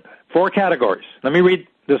judgment. 4 categories. Let me read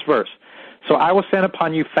this verse. So I will send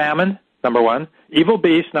upon you famine, number 1, evil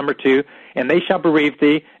beasts, number 2, and they shall bereave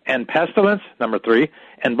thee, and pestilence, number 3,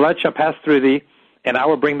 and blood shall pass through thee, and I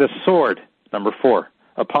will bring the sword, number 4,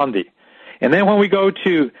 upon thee. And then when we go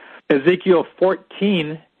to Ezekiel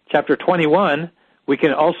 14, chapter 21, we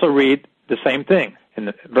can also read the same thing.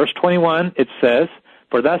 In verse 21, it says,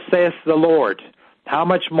 For thus saith the Lord, how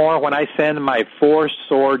much more when I send my 4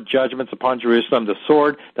 sword judgments upon Jerusalem, the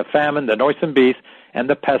sword, the famine, the noisome beast, and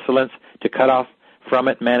the pestilence, to cut off from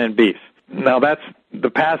it man and beast. Now that's,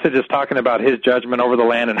 the passage is talking about his judgment over the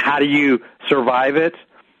land, and how do you survive it?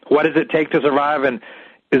 What does it take to survive? And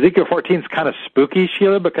Ezekiel 14 is kind of spooky,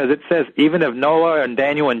 Sheila, because it says even if Noah and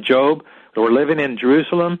Daniel and Job were living in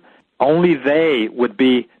Jerusalem, only they would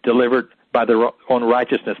be delivered by their own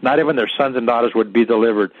righteousness. Not even their sons and daughters would be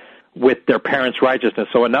delivered with their parents' righteousness.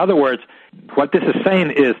 So in other words, what this is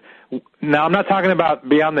saying is, now I'm not talking about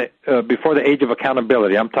beyond before the age of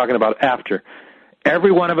accountability. I'm talking about after.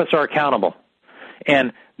 Every one of us are accountable.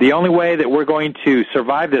 And the only way that we're going to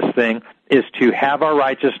survive this thing is to have our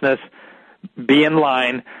righteousness be in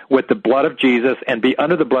line with the blood of Jesus and be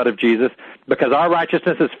under the blood of Jesus, because our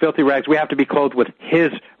righteousness is filthy rags. We have to be clothed with his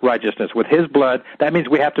righteousness, with his blood. That means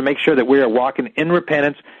we have to make sure that we are walking in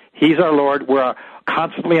repentance. He's our Lord. We're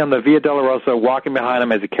constantly on the Via Dolorosa, walking behind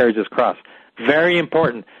him as he carries his cross. Very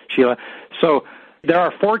important, Sheila. So there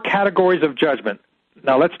are 4 categories of judgment.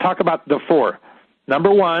 Now let's talk about the 4.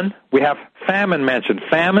 Number 1, we have famine mentioned.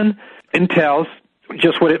 Famine entails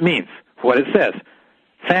just what it means, what it says.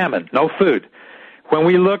 Famine, no food. When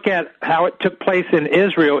we look at how it took place in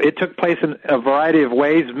Israel, it took place in a variety of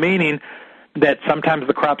ways, meaning that sometimes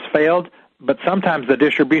the crops failed, but sometimes the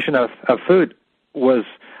distribution of food was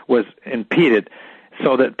impeded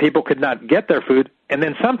so that people could not get their food, and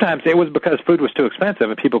then sometimes it was because food was too expensive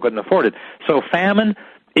and people couldn't afford it. So famine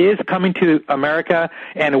is coming to America,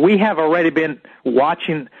 and we have already been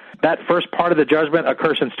watching that first part of the judgment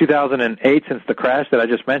occur since 2008, since the crash that I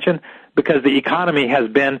just mentioned, because the economy has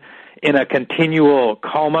been in a continual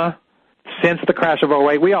coma since the crash of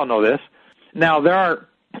 2008. We all know this. Now, there are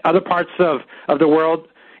other parts of the world,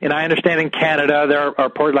 and I understand in Canada, there are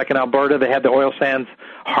ports like in Alberta, they had the oil sands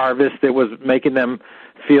harvest that was making them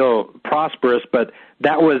feel prosperous, but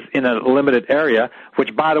that was in a limited area,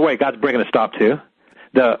 which, by the way, God's bringing a stop to.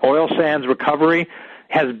 The oil sands recovery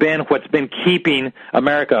has been what's been keeping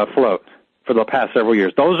America afloat for the past several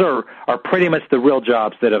years. Those are pretty much the real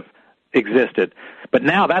jobs that have existed. But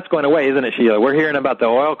now that's going away, isn't it, Sheila? We're hearing about the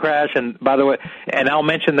oil crash, and by the way, and I'll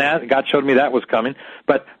mention that. God showed me that was coming.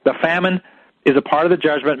 But the famine is a part of the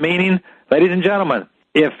judgment, meaning, ladies and gentlemen,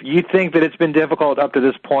 if you think that it's been difficult up to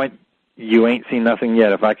this point, you ain't seen nothing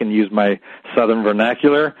yet. If I can use my southern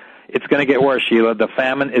vernacular, it's going to get worse, Sheila. The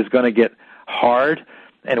famine is going to get hard,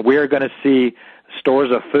 and we're going to see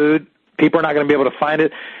stores of food. People are not going to be able to find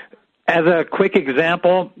it. As a quick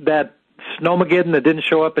example, that snowmageddon that didn't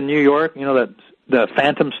show up in New York, you know, that the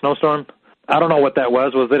phantom snowstorm, I don't know what that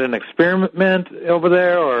was. Was it an experiment over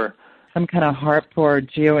there or some kind of HARP or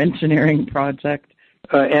geoengineering project?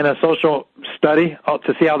 And a social study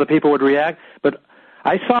to see how the people would react. But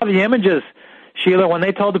I saw the images, Sheila, when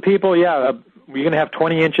they told the people, you're going to have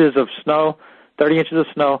 20 inches of snow, 30 inches of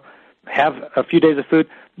snow, have a few days of food.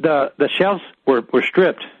 The shelves were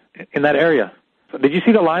stripped in that area. Did you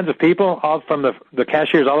see the lines of people all from the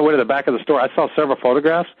cashiers all the way to the back of the store? I saw several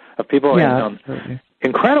photographs of people. Yeah, absolutely.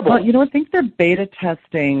 Incredible. Well, I think they're beta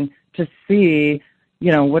testing to see,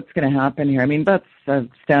 what's going to happen here. I mean, that's a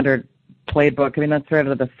standard playbook. I mean, that's right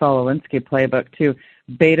out of the Saul Alinsky playbook, too.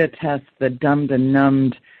 Beta test the dumbed and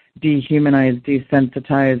numbed, dehumanized,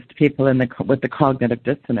 desensitized people with the cognitive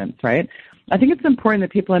dissonance, right? I think it's important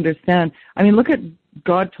that people understand. I mean, look at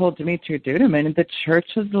God told Dmitry Duduman, the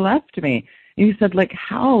church has left me. And he said,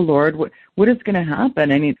 how, Lord? What is going to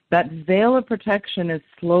happen? I mean, that veil of protection is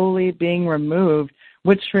slowly being removed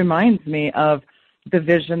which reminds me of the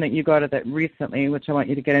vision that you got of that recently, which I want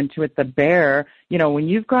you to get into with the bear. You know, when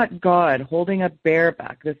you've got God holding a bear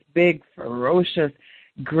back, this big, ferocious,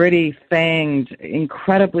 gritty, fanged,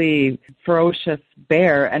 incredibly ferocious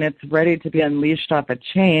bear, and it's ready to be unleashed off a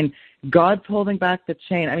chain, God's holding back the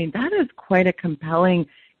chain. I mean, that is quite a compelling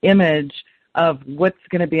image of what's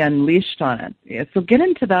going to be unleashed on it. So get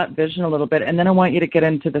into that vision a little bit, and then I want you to get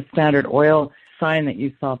into the Standard Oil sign that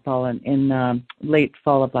you saw fall in late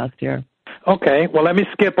fall of last year. Okay, well, let me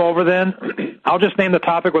skip over then. I'll just name the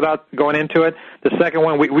topic without going into it. The second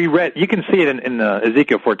one, we read, you can see it in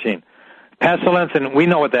Ezekiel 14. Pestilence, and we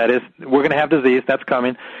know what that is. We're going to have disease. That's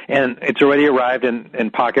coming, and it's already arrived in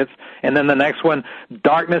pockets. And then the next one,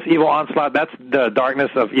 darkness, evil onslaught. That's the darkness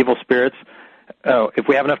of evil spirits. If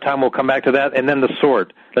we have enough time, we'll come back to that. And then the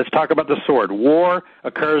sword. Let's talk about the sword. War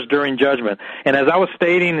occurs during judgment. And as I was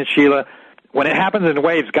stating, Sheila, when it happens in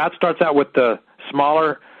waves, God starts out with the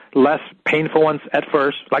smaller, less painful ones at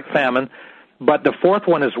first, like famine. But the fourth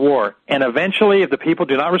one is war. And eventually, if the people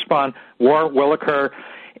do not respond, war will occur.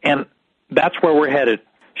 And that's where we're headed,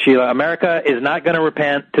 Sheila. America is not going to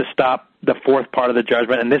repent to stop the fourth part of the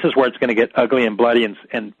judgment, and this is where it's going to get ugly and bloody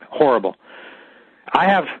and horrible. I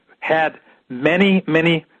have had many,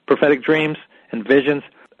 many prophetic dreams and visions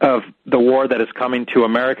of the war that is coming to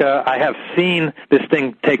America. I have seen this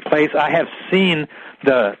thing take place. I have seen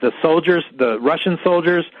the soldiers, the Russian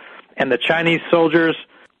soldiers and the Chinese soldiers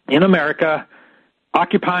in America,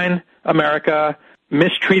 occupying America,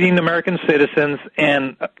 mistreating American citizens.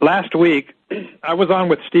 And last week, I was on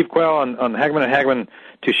with Steve Quell on Hagman and Hagman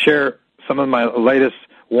to share some of my latest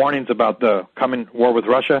warnings about the coming war with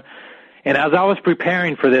Russia. And as I was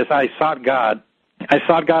preparing for this, I sought God.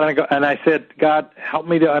 And I said, God, help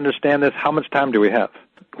me to understand this. How much time do we have?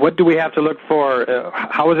 What do we have to look for?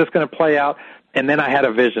 How is this going to play out? And then I had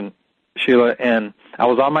a vision, Sheila, and I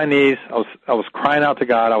was on my knees. I was crying out to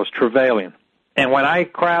God. I was travailing. And when I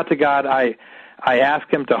cry out to God, I ask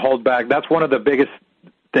him to hold back. That's one of the biggest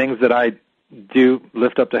things that I do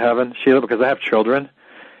lift up to heaven, Sheila, because I have children,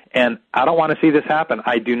 and I don't want to see this happen.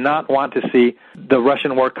 I do not want to see the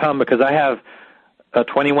Russian war come because I have a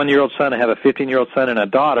 21-year-old son, I have a 15-year-old son and a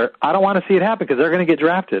daughter. I don't want to see it happen because they're going to get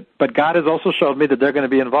drafted. But God has also showed me that they're going to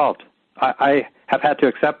be involved. I have had to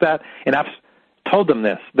accept that, and I've told them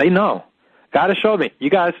this. They know. God has showed me, you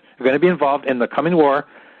guys are going to be involved in the coming war.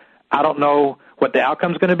 I don't know what the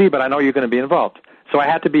outcome's going to be, but I know you're going to be involved. So I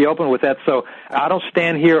had to be open with that. So I don't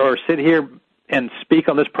stand here or sit here and speak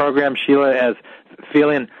on this program, Sheila, as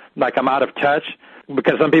feeling like I'm out of touch,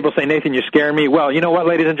 because some people say, Nathan, you scare me. Well, you know what,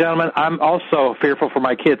 ladies and gentlemen, I'm also fearful for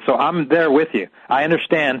my kids, so I'm there with you. I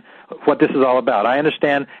understand what this is all about. I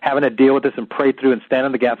understand having to deal with this and pray through and stand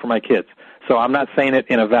in the gap for my kids. So I'm not saying it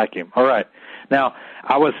in a vacuum. All right. Now,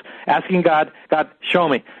 I was asking God, show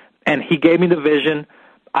me. And he gave me the vision.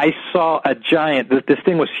 I saw a giant. This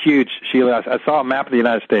thing was huge, Sheila. I saw a map of the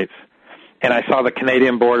United States, and I saw the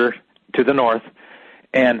Canadian border to the north,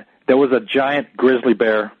 and there was a giant grizzly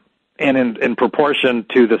bear, and in proportion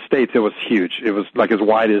to the states, it was huge. It was like as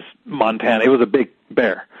wide as Montana. It was a big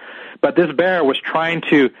bear. But this bear was trying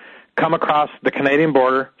to come across the Canadian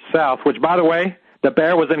border south, which, by the way, the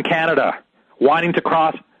bear was in Canada, wanting to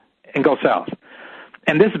cross and go south.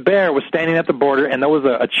 And this bear was standing at the border, and there was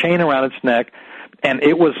a chain around its neck, and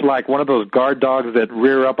it was like one of those guard dogs that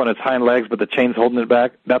rear up on its hind legs, but the chain's holding it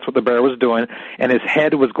back. That's what the bear was doing. And his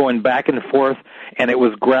head was going back and forth, and it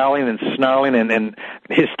was growling and snarling, and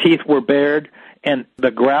his teeth were bared, and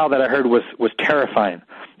the growl that I heard was terrifying.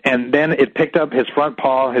 And then it picked up his front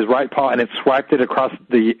paw, his right paw, and it swiped it across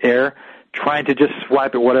the air, trying to just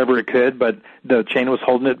swipe at whatever it could, but the chain was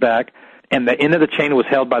holding it back, and the end of the chain was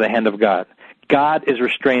held by the hand of God. God is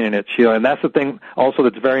restraining it, Sheila, and that's the thing also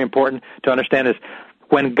that's very important to understand is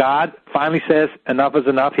when God finally says enough is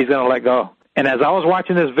enough, he's going to let go. And as I was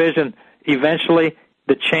watching this vision, eventually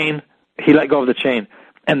he let go of the chain,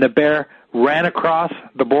 and the bear ran across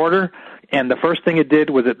the border, and the first thing it did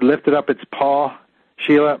was it lifted up its paw,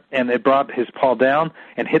 Sheila, and it brought his paw down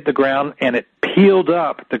and hit the ground, and it peeled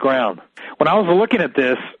up the ground. When I was looking at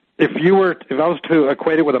this, if I was to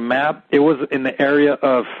equate it with a map, it was in the area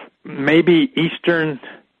of maybe eastern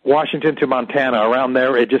Washington to Montana. Around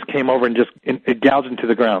there, it just came over and it gouged into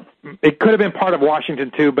the ground. It could have been part of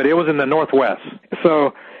Washington too, but it was in the northwest.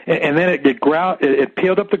 So, and then it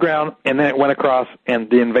peeled up the ground, and then it went across, and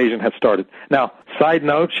the invasion had started. Now, side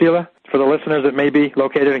note, Sheila, for the listeners that may be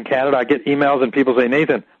located in Canada, I get emails and people say,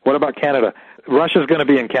 Nathan, what about Canada? Russia's going to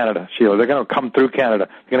be in Canada, Sheila. They're going to come through Canada.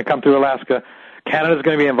 They're going to come through Alaska. Canada's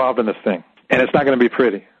going to be involved in this thing, and it's not going to be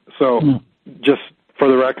pretty. So just for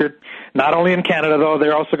the record. Not only in Canada, though,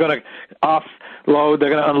 they're also going to offload, they're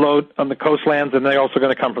going to unload on the coastlands, and they're also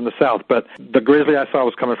going to come from the south. But the grizzly I saw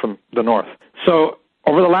was coming from the north. So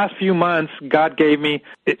over the last few months, God gave me,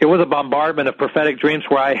 it was a bombardment of prophetic dreams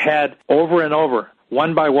where I had over and over,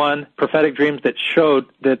 one by one, prophetic dreams that showed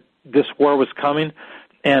that this war was coming.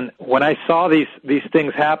 And when I saw these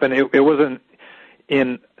things happen, it wasn't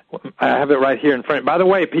in, I have it right here in front. By the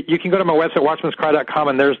way, you can go to my website, watchmanscry.com,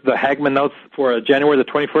 and there's the Hagman notes for January the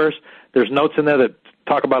 21st. There's notes in there that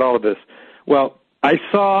talk about all of this. Well, I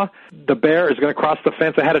saw the bear is going to cross the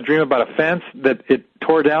fence. I had a dream about a fence that it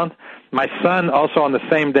tore down. My son also on the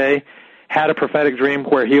same day had a prophetic dream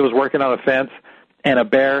where he was working on a fence and a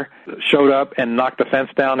bear showed up and knocked the fence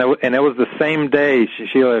down. And it was the same day,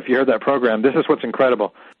 Sheila, if you heard that program. This is what's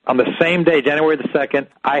incredible. On the same day, January the 2nd,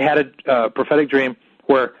 I had a prophetic dream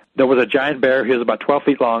where there was a giant bear. He was about 12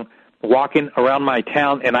 feet long, walking around my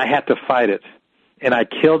town, and I had to fight it. And I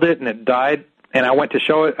killed it, and it died. And I went to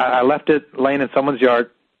show it. I left it laying in someone's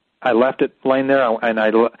yard. I left it laying there, and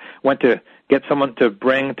I went to get someone to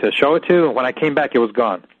bring to show it to. And when I came back, it was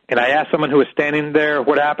gone. And I asked someone who was standing there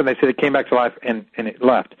what happened. They said it came back to life, and it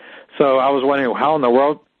left. So I was wondering how in the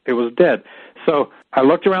world it was dead. So I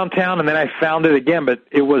looked around town, and then I found it again, but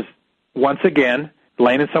it was once again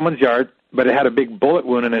laying in someone's yard, but it had a big bullet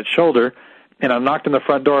wound in its shoulder. And I knocked on the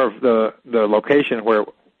front door of the location where it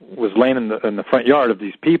was laying in the front yard of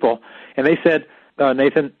these people, and they said,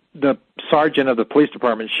 Nathan, the sergeant of the police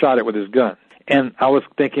department shot it with his gun. And I was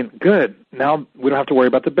thinking, good, now we don't have to worry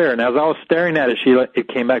about the bear. And as I was staring at it, Sheila, it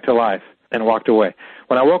came back to life and walked away.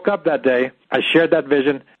 When I woke up that day, I shared that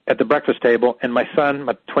vision at the breakfast table, and my son,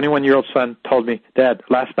 my 21-year-old son, told me, Dad,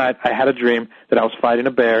 last night I had a dream that I was fighting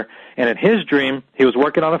a bear, and in his dream, he was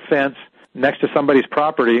working on a fence next to somebody's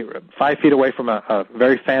property, 5 feet away from a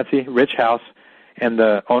very fancy, rich house, and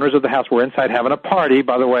the owners of the house were inside having a party,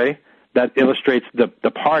 by the way. That illustrates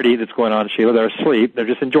the party that's going on, Sheila. They're asleep. They're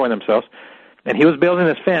just enjoying themselves. And he was building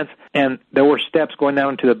this fence, and there were steps going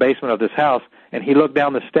down into the basement of this house, and he looked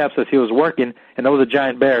down the steps as he was working, and there was a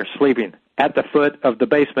giant bear sleeping at the foot of the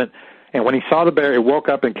basement. And when he saw the bear, it woke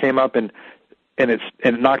up and came up, and it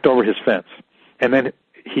knocked over his fence. And then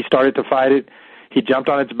he started to fight it. He jumped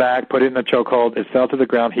on its back, put it in a chokehold. It fell to the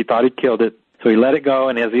ground. He thought he killed it, so he let it go,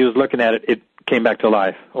 and as he was looking at it, it came back to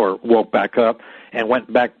life, or woke back up, and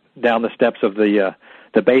went back down the steps of the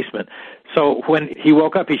basement. So when he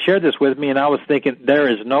woke up, he shared this with me, and I was thinking, there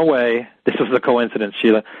is no way this was a coincidence,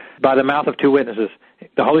 Sheila. By the mouth of two witnesses,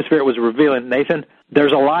 the Holy Spirit was revealing, Nathan,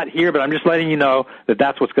 there's a lot here, but I'm just letting you know that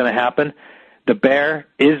that's what's going to happen. The bear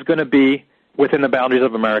is going to be within the boundaries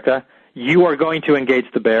of America. You are going to engage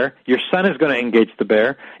the bear. Your son is going to engage the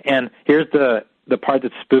bear. And here's the part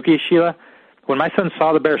that's spooky, Sheila. When my son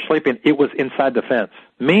saw the bear sleeping, it was inside the fence,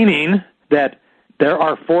 meaning that there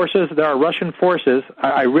are forces, there are Russian forces.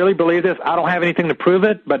 I really believe this. I don't have anything to prove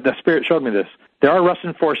it, but the Spirit showed me this. There are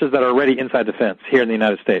Russian forces that are already inside the fence here in the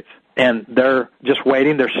United States, and they're just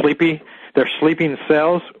waiting. They're sleepy. They're sleeping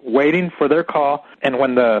cells waiting for their call, and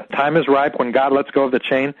when the time is ripe, when God lets go of the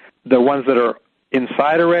chain, the ones that are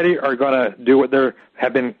inside already are going to do what they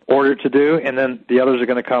have been ordered to do, and then the others are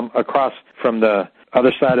going to come across from the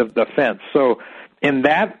other side of the fence. So in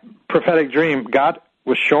that prophetic dream, God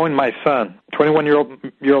was showing my son,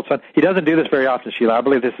 21-year-old son. He doesn't do this very often, Sheila. I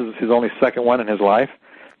believe this is his only second one in his life.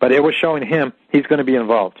 But it was showing him he's going to be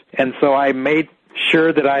involved. And so I made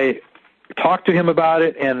sure that I talked to him about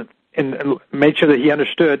it and made sure that he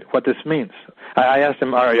understood what this means. I asked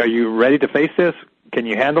him, are you ready to face this? Can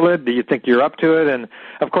you handle it? Do you think you're up to it? And,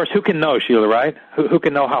 of course, who can know, Sheila, right? Who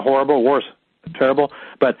can know how horrible, worse, terrible?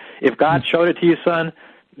 But if God showed it to you, son,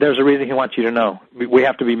 there's a reason he wants you to know. We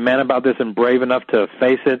have to be men about this and brave enough to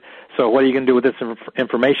face it. So what are you going to do with this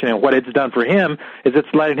information? And what it's done for him is it's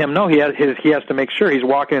letting him know he has to make sure he's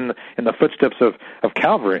walking in the footsteps of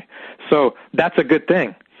Calvary. So that's a good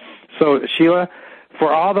thing. So, Sheila,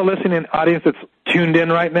 for all the listening audience that's tuned in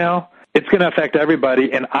right now, it's going to affect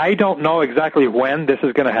everybody. And I don't know exactly when this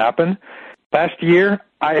is going to happen. Last year,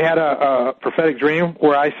 I had a prophetic dream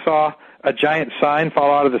where I saw a giant sign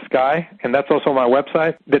fall out of the sky, and that's also on my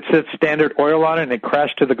website, that said Standard Oil on it, and it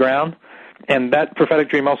crashed to the ground. And that prophetic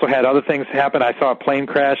dream also had other things happen. I saw a plane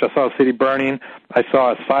crash. I saw a city burning. I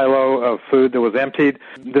saw a silo of food that was emptied.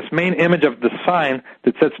 This main image of the sign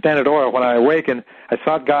that said Standard Oil, when I awakened, I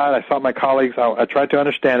sought God, I sought my colleagues, I tried to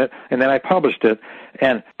understand it, and then I published it.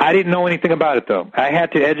 And I didn't know anything about it, though. I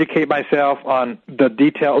had to educate myself on the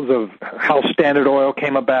details of how Standard Oil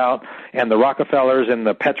came about and the Rockefellers and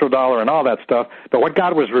the petrodollar and all that stuff. But what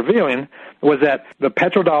God was revealing was that the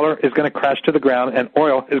petrodollar is going to crash to the ground and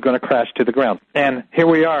oil is going to crash to the ground. And here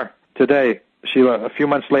we are today. Sheila, a few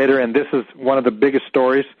months later, and this is one of the biggest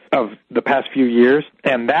stories of the past few years.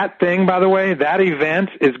 And that thing, by the way, that event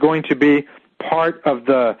is going to be part of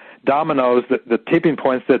the dominoes, the tipping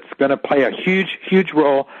points that's going to play a huge, huge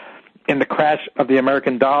role in the crash of the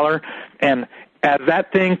American dollar. And as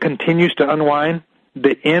that thing continues to unwind,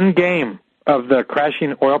 the end game of the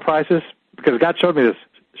crashing oil prices, because God showed me this,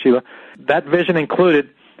 Sheila, that vision included,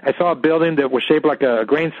 I saw a building that was shaped like a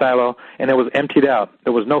grain silo, and it was emptied out.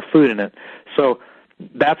 There was no food in it. So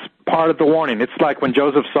that's part of the warning. It's like when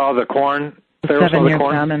Joseph saw the corn. Pharaoh saw the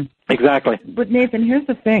corn. Famine. Exactly. But, Nathan, here's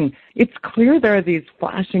the thing. It's clear there are these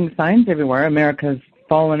flashing signs everywhere. America's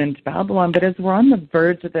fallen into Babylon. But as we're on the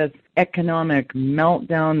verge of this economic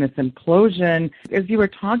meltdown, this implosion, as you were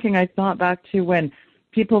talking, I thought back to when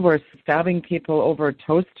people were stabbing people over a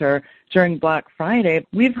toaster during Black Friday.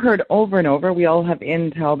 We've heard over and over, we all have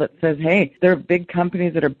intel that says, hey, there are big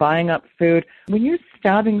companies that are buying up food. When you're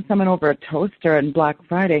stabbing someone over a toaster on Black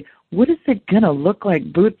Friday, what is it going to look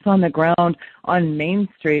like, boots on the ground on Main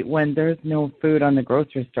Street, when there's no food on the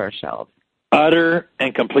grocery store shelves? Utter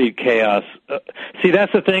and complete chaos. See,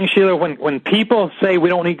 that's the thing, Sheila, when people say we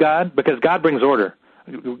don't need God, because God brings order.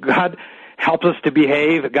 God helps us to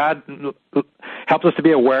behave. God helps us to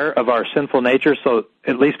be aware of our sinful nature, so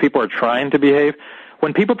at least people are trying to behave.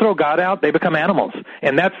 When people throw God out, they become animals.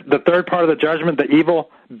 And that's the third part of the judgment, the evil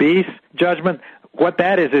beast judgment. What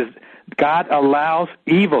that is God allows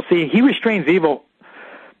evil. See, he restrains evil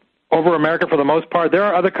over America for the most part. There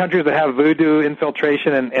are other countries that have voodoo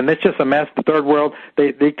infiltration, and it's just a mess. The third world,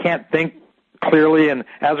 they can't think clearly, and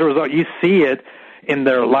as a result, you see it in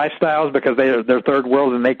their lifestyles because they're third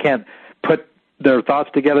world, and they can't put their thoughts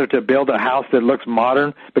together to build a house that looks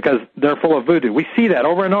modern because they're full of voodoo. We see that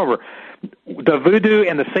over and over. The voodoo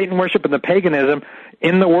and the Satan worship and the paganism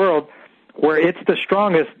in the world where it's the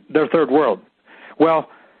strongest, they're third world. Well,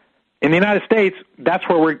 in the United States, that's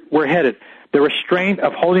where we're headed. The restraint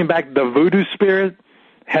of holding back the voodoo spirit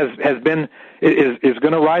is going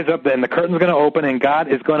to rise up, and the curtain's going to open, and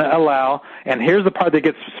God is going to allow. And here's the part that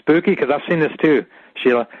gets spooky, because I've seen this too,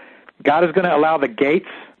 Sheila. God is going to allow the gates,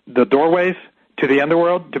 the doorways to the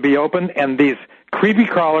underworld to be open, and these creepy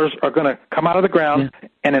crawlers are going to come out of the ground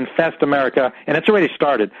and infest America, and it's already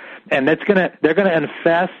started. And they're going to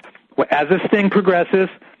infest. As this thing progresses,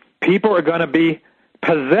 people are going to be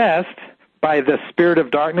possessed by the spirit of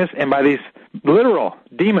darkness and by these literal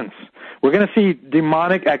demons. We're going to see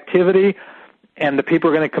demonic activity, and the people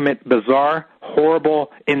are going to commit bizarre,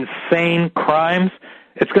 horrible, insane crimes.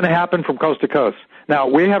 It's going to happen from coast to coast. Now,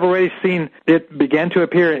 we have already seen it begin to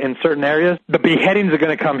appear in certain areas. The beheadings are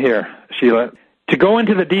going to come here, Sheila. To go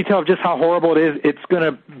into the detail of just how horrible it is, it's going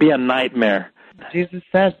to be a nightmare. Jesus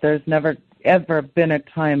said there's never, ever been a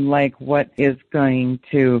time like what is going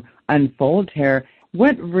to unfold here.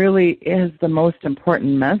 What really is the most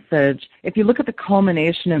important message? If you look at the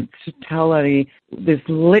culmination and totality, this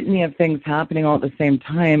litany of things happening all at the same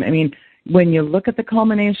time, I mean, when you look at the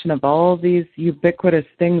culmination of all these ubiquitous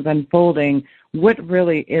things unfolding, what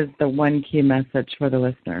really is the one key message for the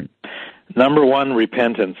listener? Number one,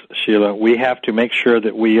 repentance, Sheila. We have to make sure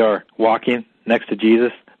that we are walking next to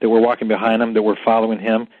Jesus, that we're walking behind him, that we're following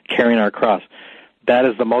him, carrying our cross. That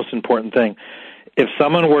is the most important thing. If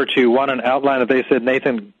someone were to want an outline, if they said,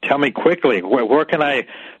 Nathan, tell me quickly, where can I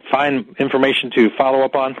find information to follow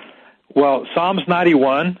up on? Well, Psalms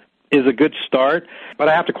 91 is a good start, but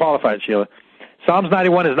I have to qualify it, Sheila. Psalms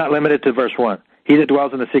 91 is not limited to verse 1. He that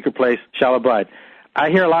dwells in the secret place shall abide. I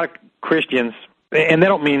hear a lot of Christians, and they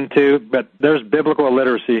don't mean to, but there's biblical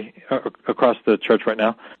illiteracy across the church right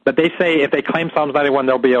now. But they say if they claim Psalms 91,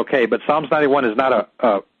 they'll be okay. But Psalms 91 is not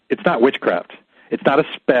it's not witchcraft. It's not a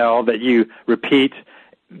spell that you repeat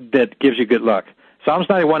that gives you good luck. Psalms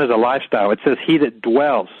 91 is a lifestyle. It says, he that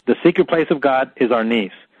dwells. The secret place of God is our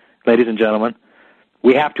knees. Ladies and gentlemen,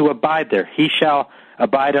 we have to abide there. He shall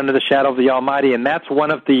abide under the shadow of the Almighty, and that's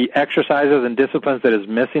one of the exercises and disciplines that is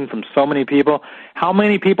missing from so many people. How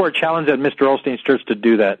many people are challenged at Mr. Olstein's church to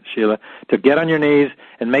do that, Sheila? To get on your knees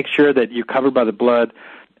and make sure that you're covered by the blood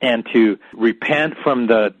and to repent from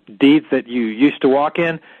the deeds that you used to walk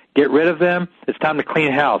in. Get rid of them. It's time to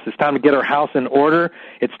clean house. It's time to get our house in order.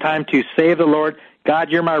 It's time to save the Lord. God,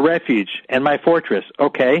 you're my refuge and my fortress.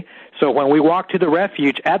 Okay, so when we walk to the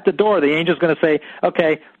refuge, at the door, the angel's going to say,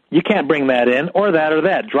 okay, you can't bring that in or that or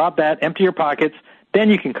that. Drop that, empty your pockets, then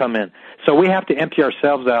you can come in. So we have to empty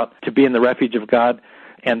ourselves out to be in the refuge of God,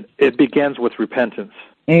 and it begins with repentance.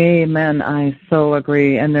 Amen. I so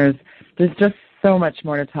agree. And there's just so much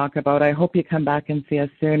more to talk about. I hope you come back and see us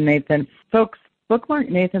soon, Nathan. Folks, bookmark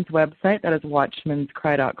Nathan's website. That is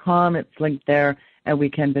watchmanscry.com. It's linked there at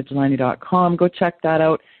weekendvigilante.com. Go check that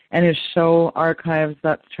out. and his show archives.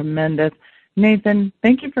 That's tremendous. Nathan,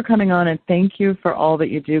 thank you for coming on, and thank you for all that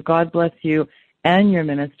you do. God bless you and your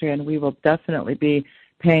ministry, and we will definitely be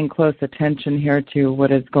paying close attention here to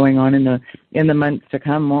what is going on in the months to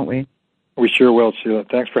come, won't we? We sure will, Sheila.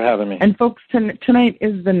 Thanks for having me. And folks, tonight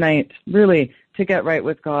is the night, really, to get right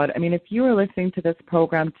with God. I mean, if you are listening to this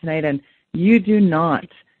program tonight and you do not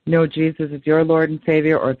know Jesus as your Lord and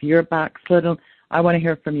Savior, or if you're backslidden, I want to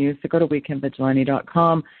hear from you. So go to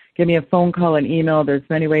weekendvigilante.com. Give me a phone call, an email. There's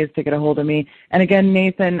many ways to get a hold of me. And again,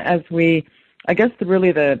 Nathan, I guess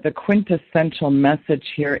really the quintessential message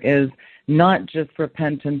here is not just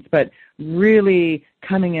repentance, but really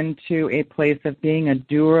coming into a place of being a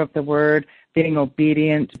doer of the word, being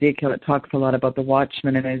obedient. Ezekiel, it talks a lot about the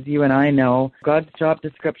watchman, and as you and I know, God's job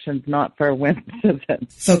description's not for wimps, is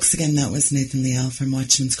it? Folks, again, that was Nathan Leal from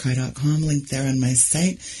watchmanscry.com, link there on my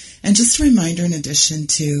site. And just a reminder, in addition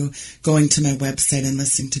to going to my website and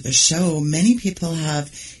listening to the show, many people have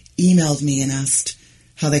emailed me and asked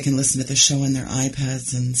how they can listen to the show on their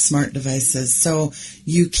iPads and smart devices. So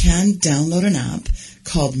you can download an app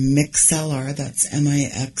called MixLR, that's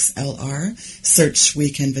MIXLR, search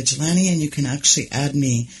Weekend Vigilante, and you can actually add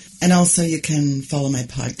me. And also you can follow my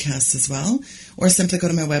podcast as well, or simply go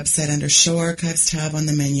to my website under Show Archives tab on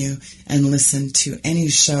the menu and listen to any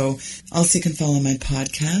show. Also, you can follow my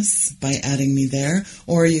podcasts by adding me there,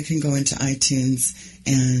 or you can go into iTunes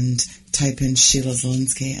and type in Sheila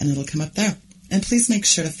Zielinski, and it'll come up there. And please make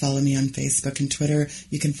sure to follow me on Facebook and Twitter.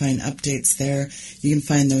 You can find updates there. You can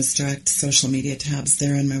find those direct social media tabs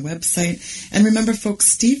there on my website. And remember, folks,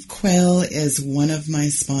 Steve Quayle is one of my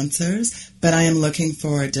sponsors, but I am looking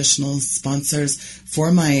for additional sponsors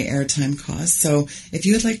for my airtime costs. So if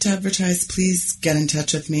you would like to advertise, please get in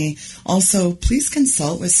touch with me. Also, please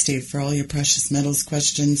consult with Steve for all your precious metals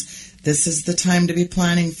questions. This is the time to be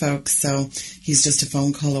planning, folks, so he's just a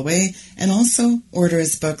phone call away. And also order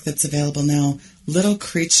his book that's available now, Little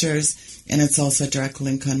Creatures, and it's also a direct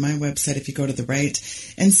link on my website if you go to the right.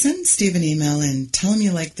 And send Steve an email and tell him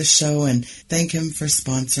you like the show and thank him for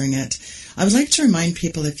sponsoring it. I would like to remind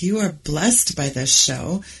people, if you are blessed by this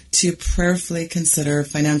show, to prayerfully consider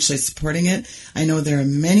financially supporting it. I know there are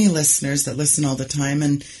many listeners that listen all the time,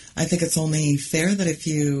 and I think it's only fair that if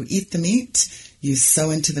you eat the meat, you sow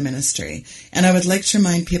into the ministry. And I would like to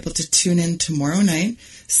remind people to tune in tomorrow night,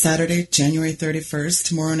 Saturday, January 31st.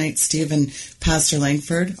 Tomorrow night, Steve and Pastor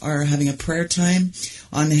Langford are having a prayer time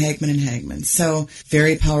on the Hagman and Hagman. So,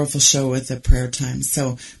 very powerful show with a prayer time.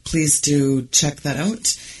 So, please do check that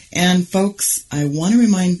out. And folks, I want to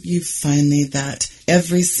remind you finally that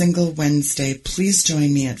every single Wednesday, please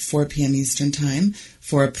join me at 4 p.m. Eastern Time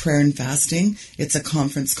for a prayer and fasting. It's a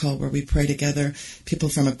conference call where we pray together. People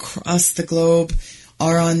from across the globe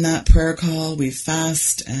are on that prayer call. We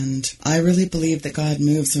fast, and I really believe that God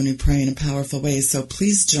moves when we pray in a powerful way. So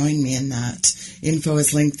please join me in that. Info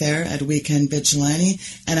is linked there at Weekend Vigilante.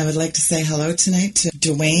 And I would like to say hello tonight to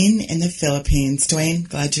Dwayne in the Philippines. Dwayne,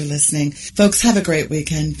 glad you're listening. Folks, have a great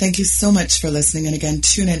weekend. Thank you so much for listening. And again,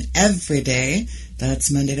 tune in every day.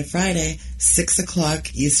 That's Monday to Friday, 6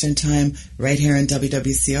 o'clock Eastern Time, right here on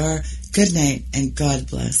WWCR. Good night, and God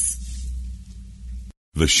bless.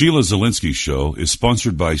 The Sheila Zielinski Show is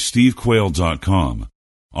sponsored by SteveQuayle.com,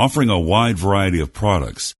 offering a wide variety of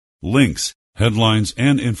products, links, headlines,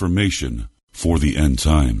 and information for the end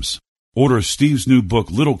times. Order Steve's new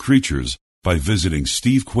book, Little Creatures, by visiting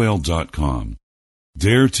SteveQuayle.com.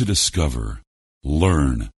 Dare to discover,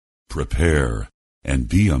 learn, prepare, and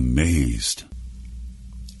be amazed.